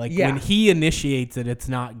finisher. Like when he initiates it, it's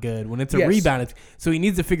not good. When it's a rebound, so he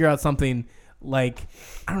needs to figure out something like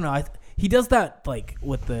I don't know. He does that like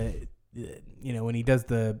with the, when he does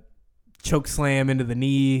the choke slam into the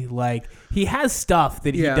knee. Like he has stuff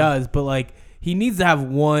that he does, but like he needs to have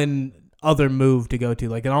one other move to go to,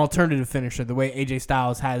 like an alternative finisher. The way AJ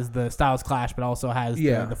Styles has the Styles Clash, but also has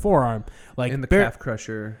the forearm, like and the calf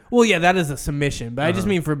crusher. Well, yeah, that is a submission, but I just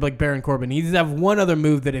mean for like Baron Corbin, he needs to have one other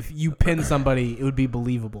move that if you pin somebody, it would be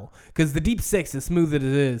believable. Because the deep six, as smooth as it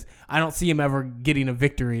is, I don't see him ever getting a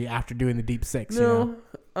victory after doing the deep six. No.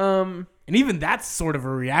 And even that's sort of a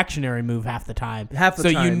reactionary move half the time. So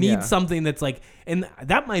you need something that's like, and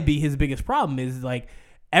that might be his biggest problem is like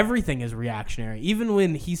everything is reactionary. Even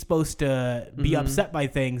when he's supposed to be upset by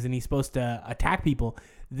things and he's supposed to attack people,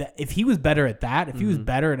 that if he was better at that, if he was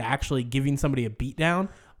better at actually giving somebody a beatdown,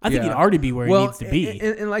 I think he'd already be where he needs to be.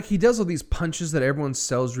 And like he does all these punches that everyone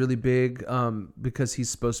sells really big because he's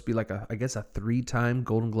supposed to be like a 3-time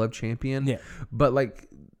Golden Glove champion. Yeah. But like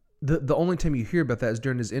the only time you hear about that is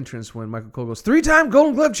during his entrance when Michael Cole goes 3-time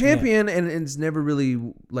Golden Glove champion, and it's never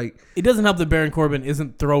really like. It doesn't help that Baron Corbin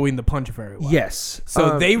isn't throwing the punch very well. Yes.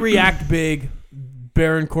 So they react big.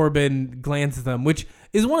 Baron Corbin glances them, which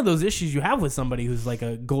is one of those issues you have with somebody who's like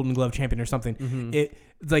a Golden Glove champion or something.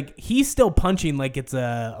 It's like he's still punching like it's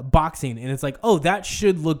a boxing, and it's like, oh, that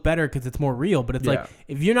should look better because it's more real. But it's like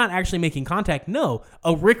if you're not actually making contact, no,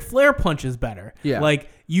 a Ric Flair punch is better. Yeah. Like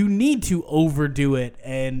you need to overdo it,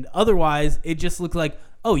 and otherwise it just looks like,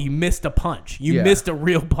 oh, you missed a punch. You missed a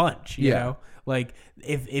real punch. You know, like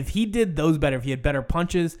if he did those better, if he had better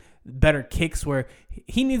punches, better kicks, where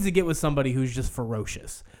he needs to get with somebody who's just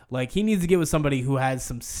ferocious. Like he needs to get with somebody who has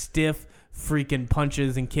some stiff freaking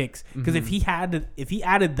punches and kicks, because if he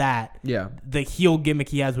added that, the heel gimmick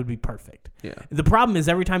he has would be perfect. The problem is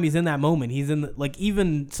every time he's in that moment, he's in like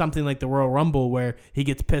even something like the Royal Rumble where he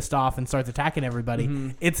gets pissed off and starts attacking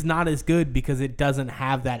everybody. It's not as good because it doesn't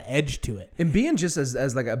have that edge to it. And being just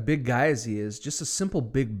as like a big guy as he is, just a simple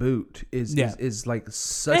big boot is like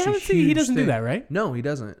such a huge he doesn't thing. do that, right? No, he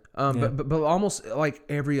doesn't. But almost like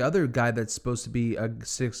every other guy that's supposed to be a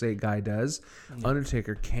 6'8" guy does.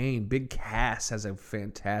 Undertaker, Kane, Big Cass has a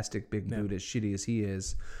fantastic big boot, as shitty as he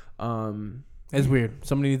is. It's weird.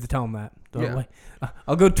 Somebody needs to tell him that.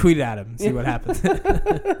 I'll go tweet at him and see what happens.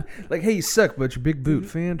 Like, hey, you suck, but your big boot,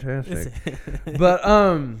 fantastic. But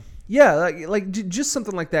just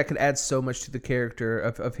something like that could add so much to the character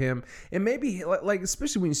of him. And maybe like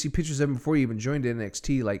especially when you see pictures of him before he even joined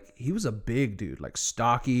NXT, like he was a big dude, like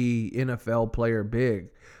stocky NFL player,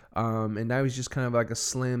 big. And now he's just kind of like a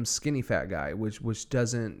slim, skinny, fat guy, which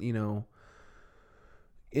doesn't,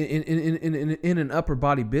 in an upper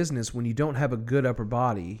body business, when you don't have a good upper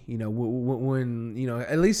body, when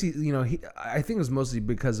at least he I think it was mostly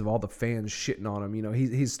because of all the fans shitting on him.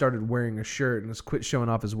 He started wearing a shirt and has quit showing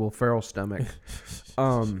off his Will Ferrell stomach.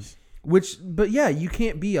 But you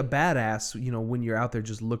can't be a badass, when you're out there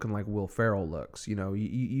just looking like Will Ferrell looks.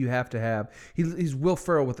 You have to have he's Will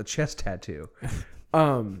Ferrell with a chest tattoo.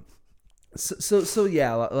 So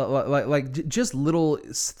yeah, like just little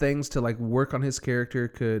things to like work on his character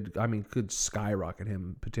could skyrocket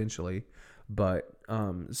him potentially, but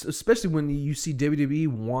especially when you see WWE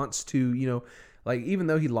wants to, like even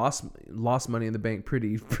though he lost Money in the Bank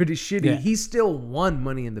pretty shitty, he still won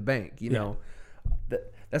Money in the Bank.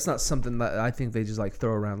 That's not something that I think they just like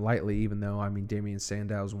throw around lightly. Even though Damian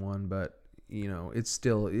Sandow's won, but it's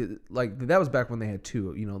still like that was back when they had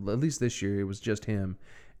two. At least this year it was just him.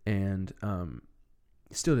 And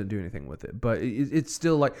still didn't do anything with it, but it's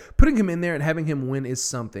still like putting him in there and having him win is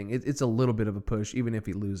something. It's a little bit of a push, even if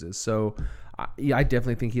he loses. So, I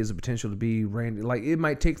definitely think he has the potential to be Randy. Like it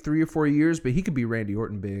might take 3 or 4 years, but he could be Randy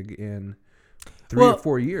Orton big in 3 or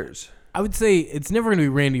 4 years. I would say it's never going to be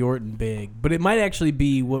Randy Orton big, but it might actually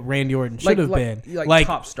be what Randy Orton should have been, like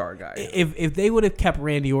top star guy. If they would have kept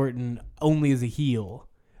Randy Orton only as a heel.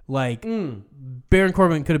 Like Baron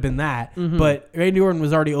Corbin could have been that, but Randy Orton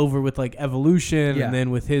was already over with like Evolution, and then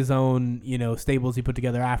with his own stables he put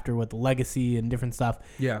together after with the Legacy and different stuff.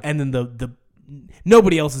 And then the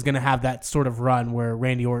nobody else is going to have that sort of run where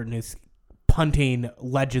Randy Orton is punting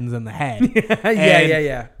legends in the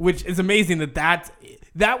head. Which is amazing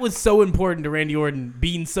that was so important to Randy Orton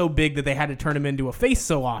being so big that they had to turn him into a face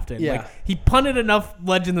so often. Like he punted enough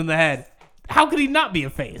legends in the head. how could he not be a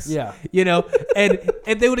face? Yeah. You know, and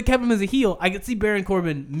they would have kept him as a heel. I could see Baron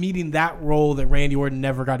Corbin meeting that role that Randy Orton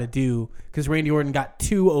never got to do, because Randy Orton got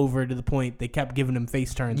too over to the point they kept giving him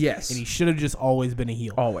face turns. Yes. And he should have just always been a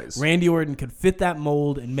heel. Always. Randy Orton could fit that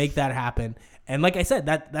mold and make that happen. And like I said,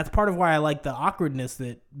 that's part of why I like the awkwardness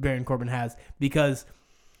that Baron Corbin has, because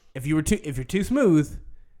if you're too smooth,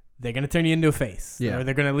 they're going to turn you into a face. Yeah. Or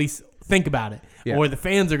they're going to at least think about it. Yeah. Or the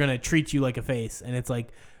fans are going to treat you like a face. And it's like,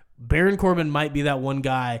 Baron Corbin might be that one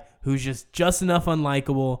guy who's just enough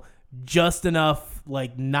unlikable, just enough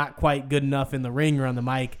like not quite good enough in the ring or on the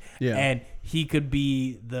mic. Yeah. And he could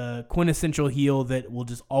be the quintessential heel that will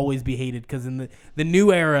just always be hated, because in the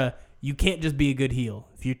new era, you can't just be a good heel.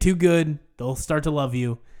 If you're too good, they'll start to love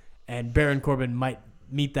you. And Baron Corbin might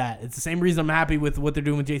meet that. It's the same reason I'm happy with what they're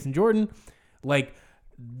doing with Jason Jordan. Like,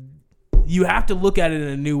 you have to look at it in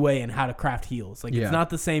a new way and how to craft heels. Like, it's not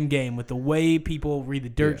the same game with the way people read the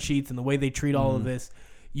dirt sheets and the way they treat all of this.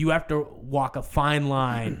 You have to walk a fine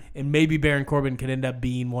line, and maybe Baron Corbin could end up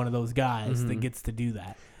being one of those guys that gets to do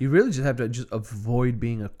that. You really just have to just avoid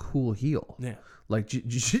being a cool heel. Yeah. Like,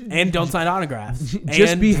 and don't sign autographs.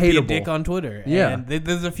 Just and be be a hateable. dick on Twitter. Yeah. And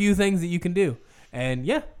there's a few things that you can do. And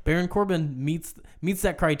yeah, Baron Corbin meets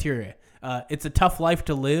that criteria. It's a tough life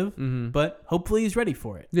to live, but hopefully he's ready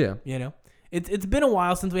for it. Yeah. You know, it's been a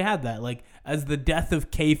while since we had that. Like, as the death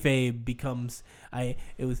of kayfabe becomes,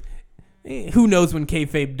 who knows when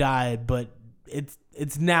kayfabe died, but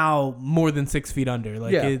it's now more than 6 feet under.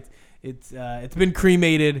 Like it's been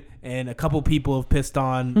cremated, and a couple people have pissed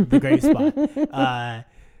on the grave spot.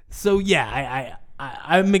 So yeah,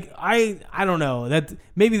 I don't know, that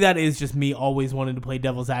maybe that is just me always wanting to play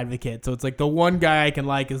devil's advocate. So it's like the one guy I can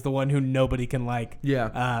like is the one who nobody can like.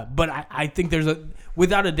 Yeah. But I think there's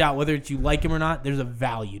without a doubt, whether it's you like him or not, there's a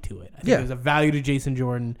value to it. I think there's a value to Jason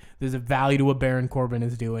Jordan. There's a value to what Baron Corbin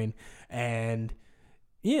is doing. And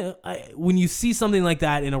yeah, when you see something like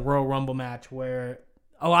that in a Royal Rumble match where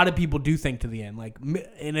a lot of people do think to the end, like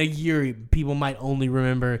in a year, people might only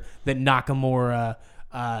remember that Nakamura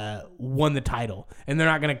won the title, and they're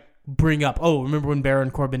not going to bring up, oh, remember when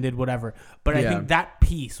Baron Corbin did whatever. But I think that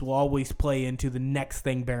piece will always play into the next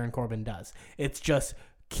thing Baron Corbin does. It's just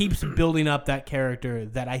keeps building up that character,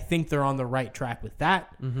 that I think they're on the right track with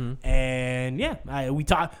that. And yeah,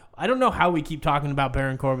 I don't know how we keep talking about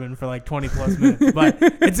Baron Corbin for like 20 plus minutes, but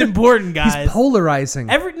it's important, guys. He's polarizing.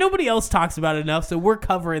 Nobody else talks about it enough, so we're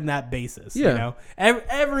covering that basis. Yeah. You know,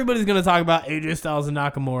 everybody's going to talk about AJ Styles and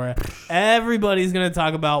Nakamura. Everybody's going to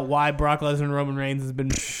talk about why Brock Lesnar and Roman Reigns has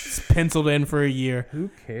been penciled in for a year. Who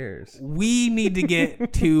cares? We need to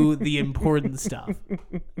get to the important stuff,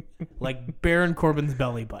 like Baron Corbin's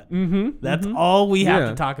belly button. That's all we have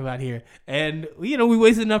to talk about here. And, you know, we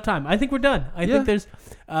wasted enough time. I think we're done. I think there's,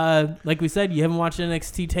 like we said, you haven't watched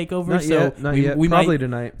NXT TakeOver. Not yet. We Probably might,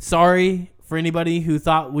 tonight. Sorry for anybody who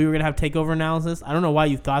thought we were going to have TakeOver analysis. I don't know why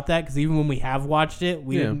you thought that, because even when we have watched it,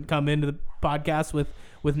 we didn't come into the podcast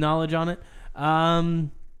with knowledge on it.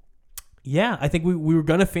 Yeah, I think we were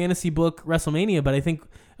going to fantasy book WrestleMania, but I think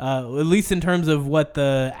at least in terms of what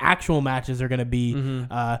the actual matches are going to be,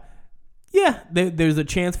 there's a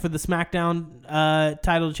chance for the SmackDown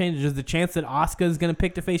title to change. There's a chance that Asuka is going to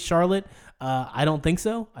pick to face Charlotte. I don't think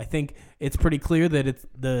so. I think it's pretty clear that it's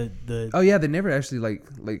the. Oh yeah, they never actually like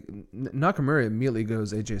Nakamura immediately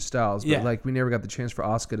goes AJ Styles, but like we never got the chance for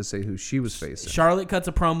Asuka to say who she was facing. Charlotte cuts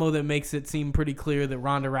a promo that makes it seem pretty clear that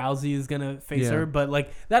Ronda Rousey is gonna face her, but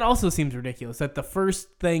like that also seems ridiculous. That the first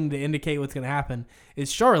thing to indicate what's gonna happen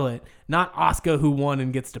is Charlotte, not Asuka, who won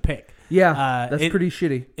and gets to pick. Yeah, that's pretty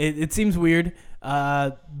shitty. It seems weird,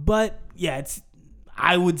 but yeah,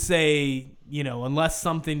 I would say, you know, unless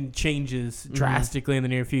something changes drastically in the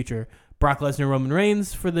near future, Brock Lesnar, Roman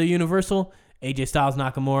Reigns for the Universal, AJ Styles,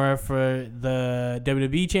 Nakamura for the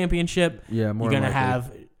WWE Championship. Yeah, more you're gonna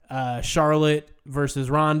have Charlotte versus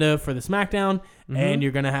Ronda for the SmackDown, and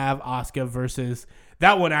you're gonna have Asuka versus.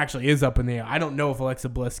 That one actually is up in the air. I don't know if Alexa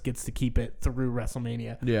Bliss gets to keep it through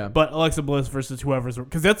WrestleMania. Yeah, but Alexa Bliss versus whoever's,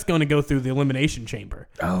 because that's going to go through the Elimination Chamber.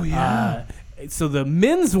 Oh yeah. So the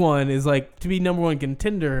men's one is like to be number one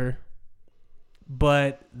contender,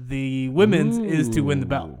 but the women's is to win the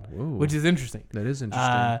belt, which is interesting. That is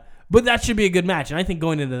interesting. But that should be a good match, and I think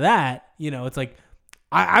going into that, you know, it's like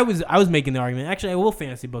I was making the argument. Actually, I will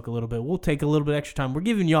fantasy book a little bit. We'll take a little bit extra time. We're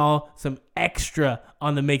giving y'all some extra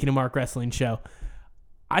on the Making a Mark Wrestling show.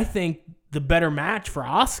 I think the better match for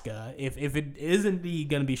Asuka, if it isn't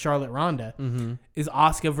going to be Charlotte Ronda, is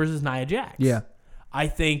Asuka versus Nia Jax. Yeah. I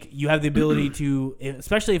think you have the ability to,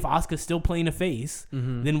 especially if Asuka's still playing a face,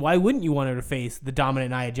 then why wouldn't you want her to face the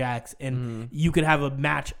dominant Nia Jax? And you could have a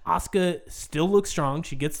match. Asuka still looks strong.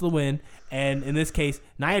 She gets the win. And in this case,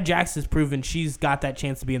 Nia Jax has proven she's got that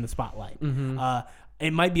chance to be in the spotlight.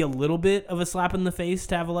 It might be a little bit of a slap in the face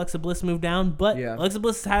to have Alexa Bliss move down, but Alexa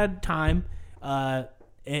Bliss had time.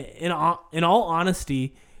 In all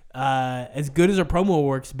honesty, as good as her promo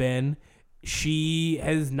work's been, she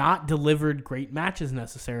has not delivered great matches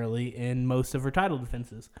necessarily in most of her title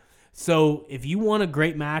defenses. So if you want a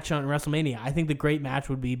great match on WrestleMania, I think the great match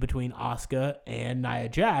would be between Asuka and Nia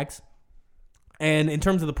Jax. And in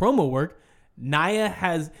terms of the promo work, Nia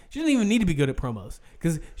she doesn't even need to be good at promos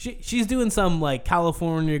because she's doing some like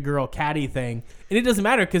California girl catty thing, and it doesn't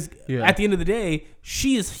matter because at the end of the day,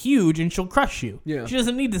 she is huge and she'll crush you. Yeah. She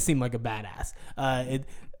doesn't need to seem like a badass.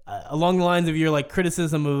 Along the lines of your like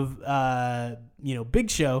criticism of Big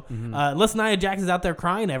Show, unless Nia Jax is out there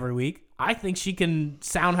crying every week, I think she can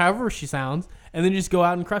sound however she sounds and then just go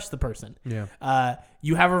out and crush the person. Yeah.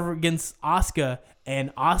 You have her against Asuka,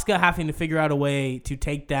 and Asuka having to figure out a way to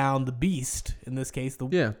take down the Beast, in this case,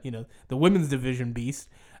 the women's division Beast.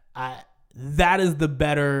 That is the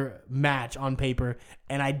better match on paper,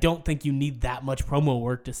 and I don't think you need that much promo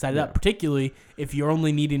work to set it up, particularly if you're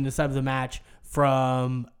only needing to set up the match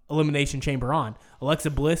from Elimination Chamber on. Alexa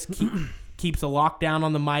Bliss keeps a lockdown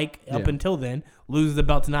on the mic up until then, loses the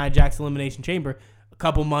belt to Nia Jax Elimination Chamber. A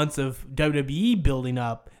couple months of WWE building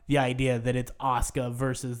up the idea that it's Asuka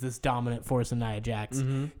versus this dominant force in Nia Jax.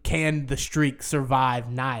 Can the streak survive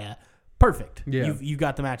Nia? Perfect. Yeah. You've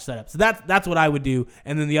got the match set up. So that's what I would do.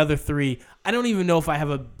 And then the other three, I don't even know if I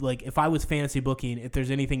have if I was fantasy booking, if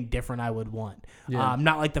there's anything different I would want. I'm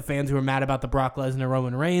not like the fans who are mad about the Brock Lesnar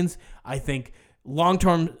Roman Reigns. I think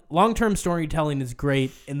long-term storytelling is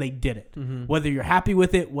great, and they did it. Whether you're happy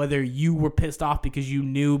with it, whether you were pissed off because you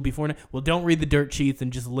knew before, well, don't read the dirt sheets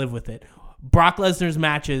and just live with it. Brock Lesnar's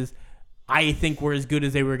matches, I think, were as good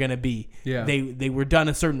as they were going to be. Yeah. They were done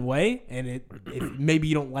a certain way, and maybe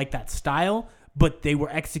you don't like that style, but they were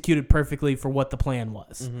executed perfectly for what the plan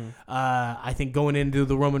was. I think going into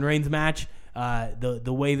the Roman Reigns match, the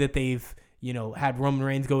way that they've had Roman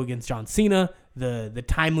Reigns go against John Cena, the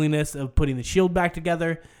timeliness of putting the Shield back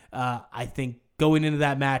together, I think going into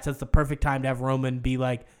that match, that's the perfect time to have Roman be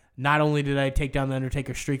like, not only did I take down the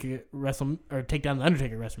Undertaker streak take down the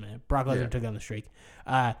Undertaker WrestleMania, Brock Lesnar took down the streak.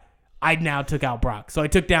 I now took out Brock. So I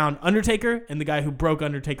took down Undertaker and the guy who broke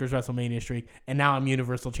Undertaker's WrestleMania streak, and now I'm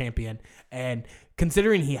Universal Champion. And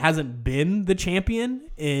considering he hasn't been the champion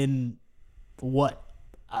in,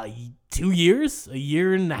 2 years? A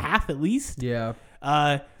year and a half at least? Yeah.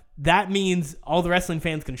 That means all the wrestling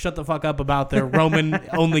fans can shut the fuck up about their Roman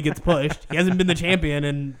only gets pushed. He hasn't been the champion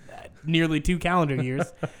in nearly 2 calendar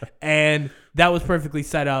years. And that was perfectly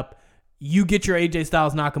set up. You get your AJ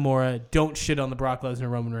Styles Nakamura. Don't shit on the Brock Lesnar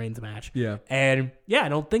Roman Reigns match. Yeah. And I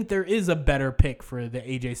don't think there is a better pick for the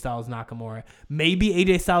AJ Styles Nakamura. Maybe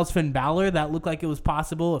AJ Styles Finn Balor. That looked like it was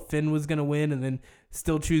possible if Finn was going to win and then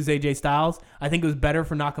still choose AJ Styles. I think it was better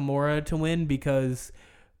for Nakamura to win because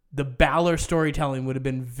the Balor storytelling would have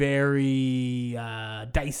been very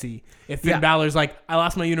dicey. If Finn Balor's like, I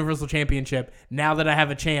lost my Universal Championship. Now that I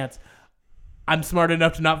have a chance, I'm smart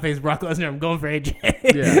enough to not face Brock Lesnar. I'm going for AJ.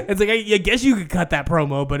 Yeah. It's like, I guess you could cut that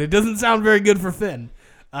promo, but it doesn't sound very good for Finn.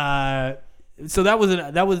 So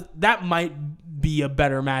that might be a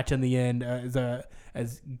better match in the end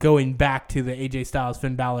as going back to the AJ Styles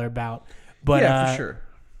Finn Balor bout. But for sure.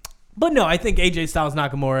 But no, I think AJ Styles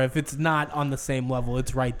Nakamura, if it's not on the same level,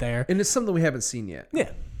 it's right there. And it's something we haven't seen yet.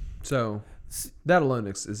 Yeah. So that alone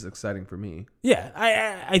is exciting for me. Yeah.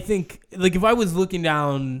 I think, like, if I was looking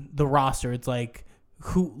down the roster, it's like,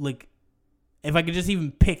 if I could just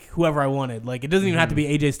even pick whoever I wanted, like, it doesn't even have to be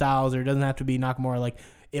AJ Styles or it doesn't have to be Nakamura. Like,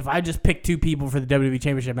 if I just pick 2 people for the WWE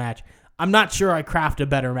Championship match, I'm not sure I craft a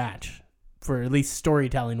better match for at least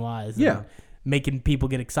storytelling wise. Yeah. Making people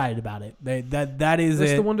get excited about it. That's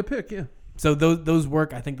the one to pick, yeah. So those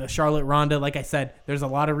work. I think the Charlotte Ronda, like I said, there's a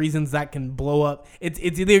lot of reasons that can blow up. It's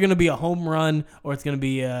either going to be a home run or it's going to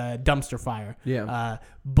be a dumpster fire. Yeah.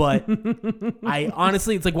 But I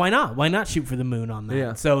honestly, it's like, why not? Why not shoot for the moon on that?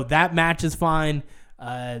 Yeah. So that match is fine.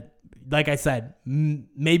 Like I said,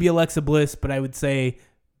 maybe Alexa Bliss, but I would say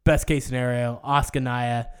best case scenario, Asuka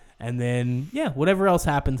Nia, and then whatever else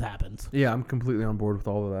happens. Yeah, I'm completely on board with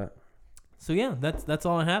all of that. So yeah, that's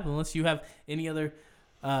all I have. Unless you have any other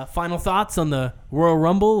final thoughts on the Royal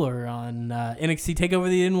Rumble or on NXT TakeOver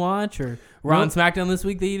that you didn't watch, or Raw and SmackDown this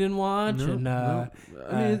week that you didn't watch. I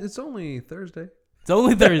mean, it's only Thursday. It's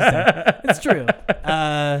only Thursday. It's true.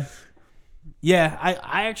 Yeah,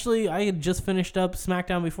 I actually had just finished up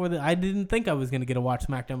SmackDown before I didn't think I was going to get to watch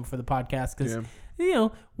SmackDown before the podcast because,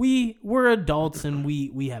 we're adults and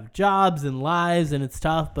we have jobs and lives and it's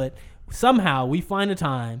tough, but somehow we find a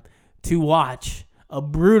time to watch a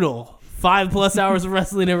brutal 5+ hours of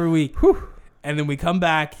wrestling every week. Whew. And then we come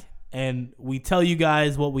back and we tell you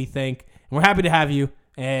guys what we think. And we're happy to have you,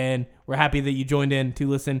 and we're happy that you joined in to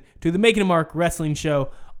listen to the Making a Mark Wrestling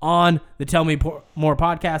Show on the Tell Me More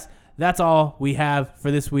podcast. That's all we have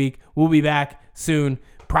for this week. We'll be back soon,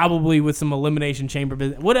 probably with some Elimination Chamber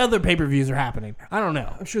business. What other pay-per-views are happening? I don't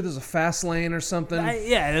know. I'm sure there's a fast lane or something.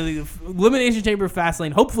 Elimination Chamber, fast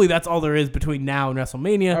lane. Hopefully that's all there is between now and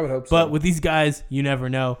WrestleMania. I would hope so. But with these guys, you never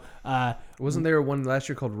know. Wasn't there one last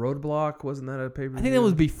year called Roadblock? Wasn't that a pay-per-view? I think that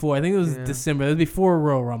was before. I think it was December. It was before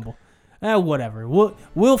Royal Rumble. Whatever.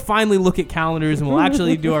 We'll finally look at calendars and we'll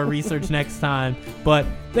actually do our research next time. But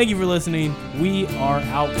thank you for listening. We are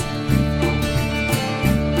out.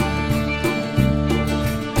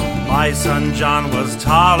 My son John was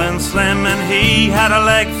tall and slim, and he had a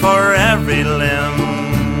leg for every limb.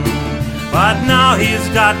 But now he's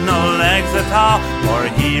got no legs at all, for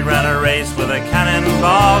he ran a race with a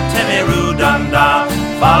cannonball. Timmy Roo-dum-da,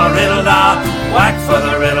 fall riddle-da, whack for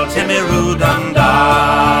the riddle, Timmy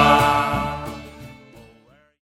Roo-dum-da.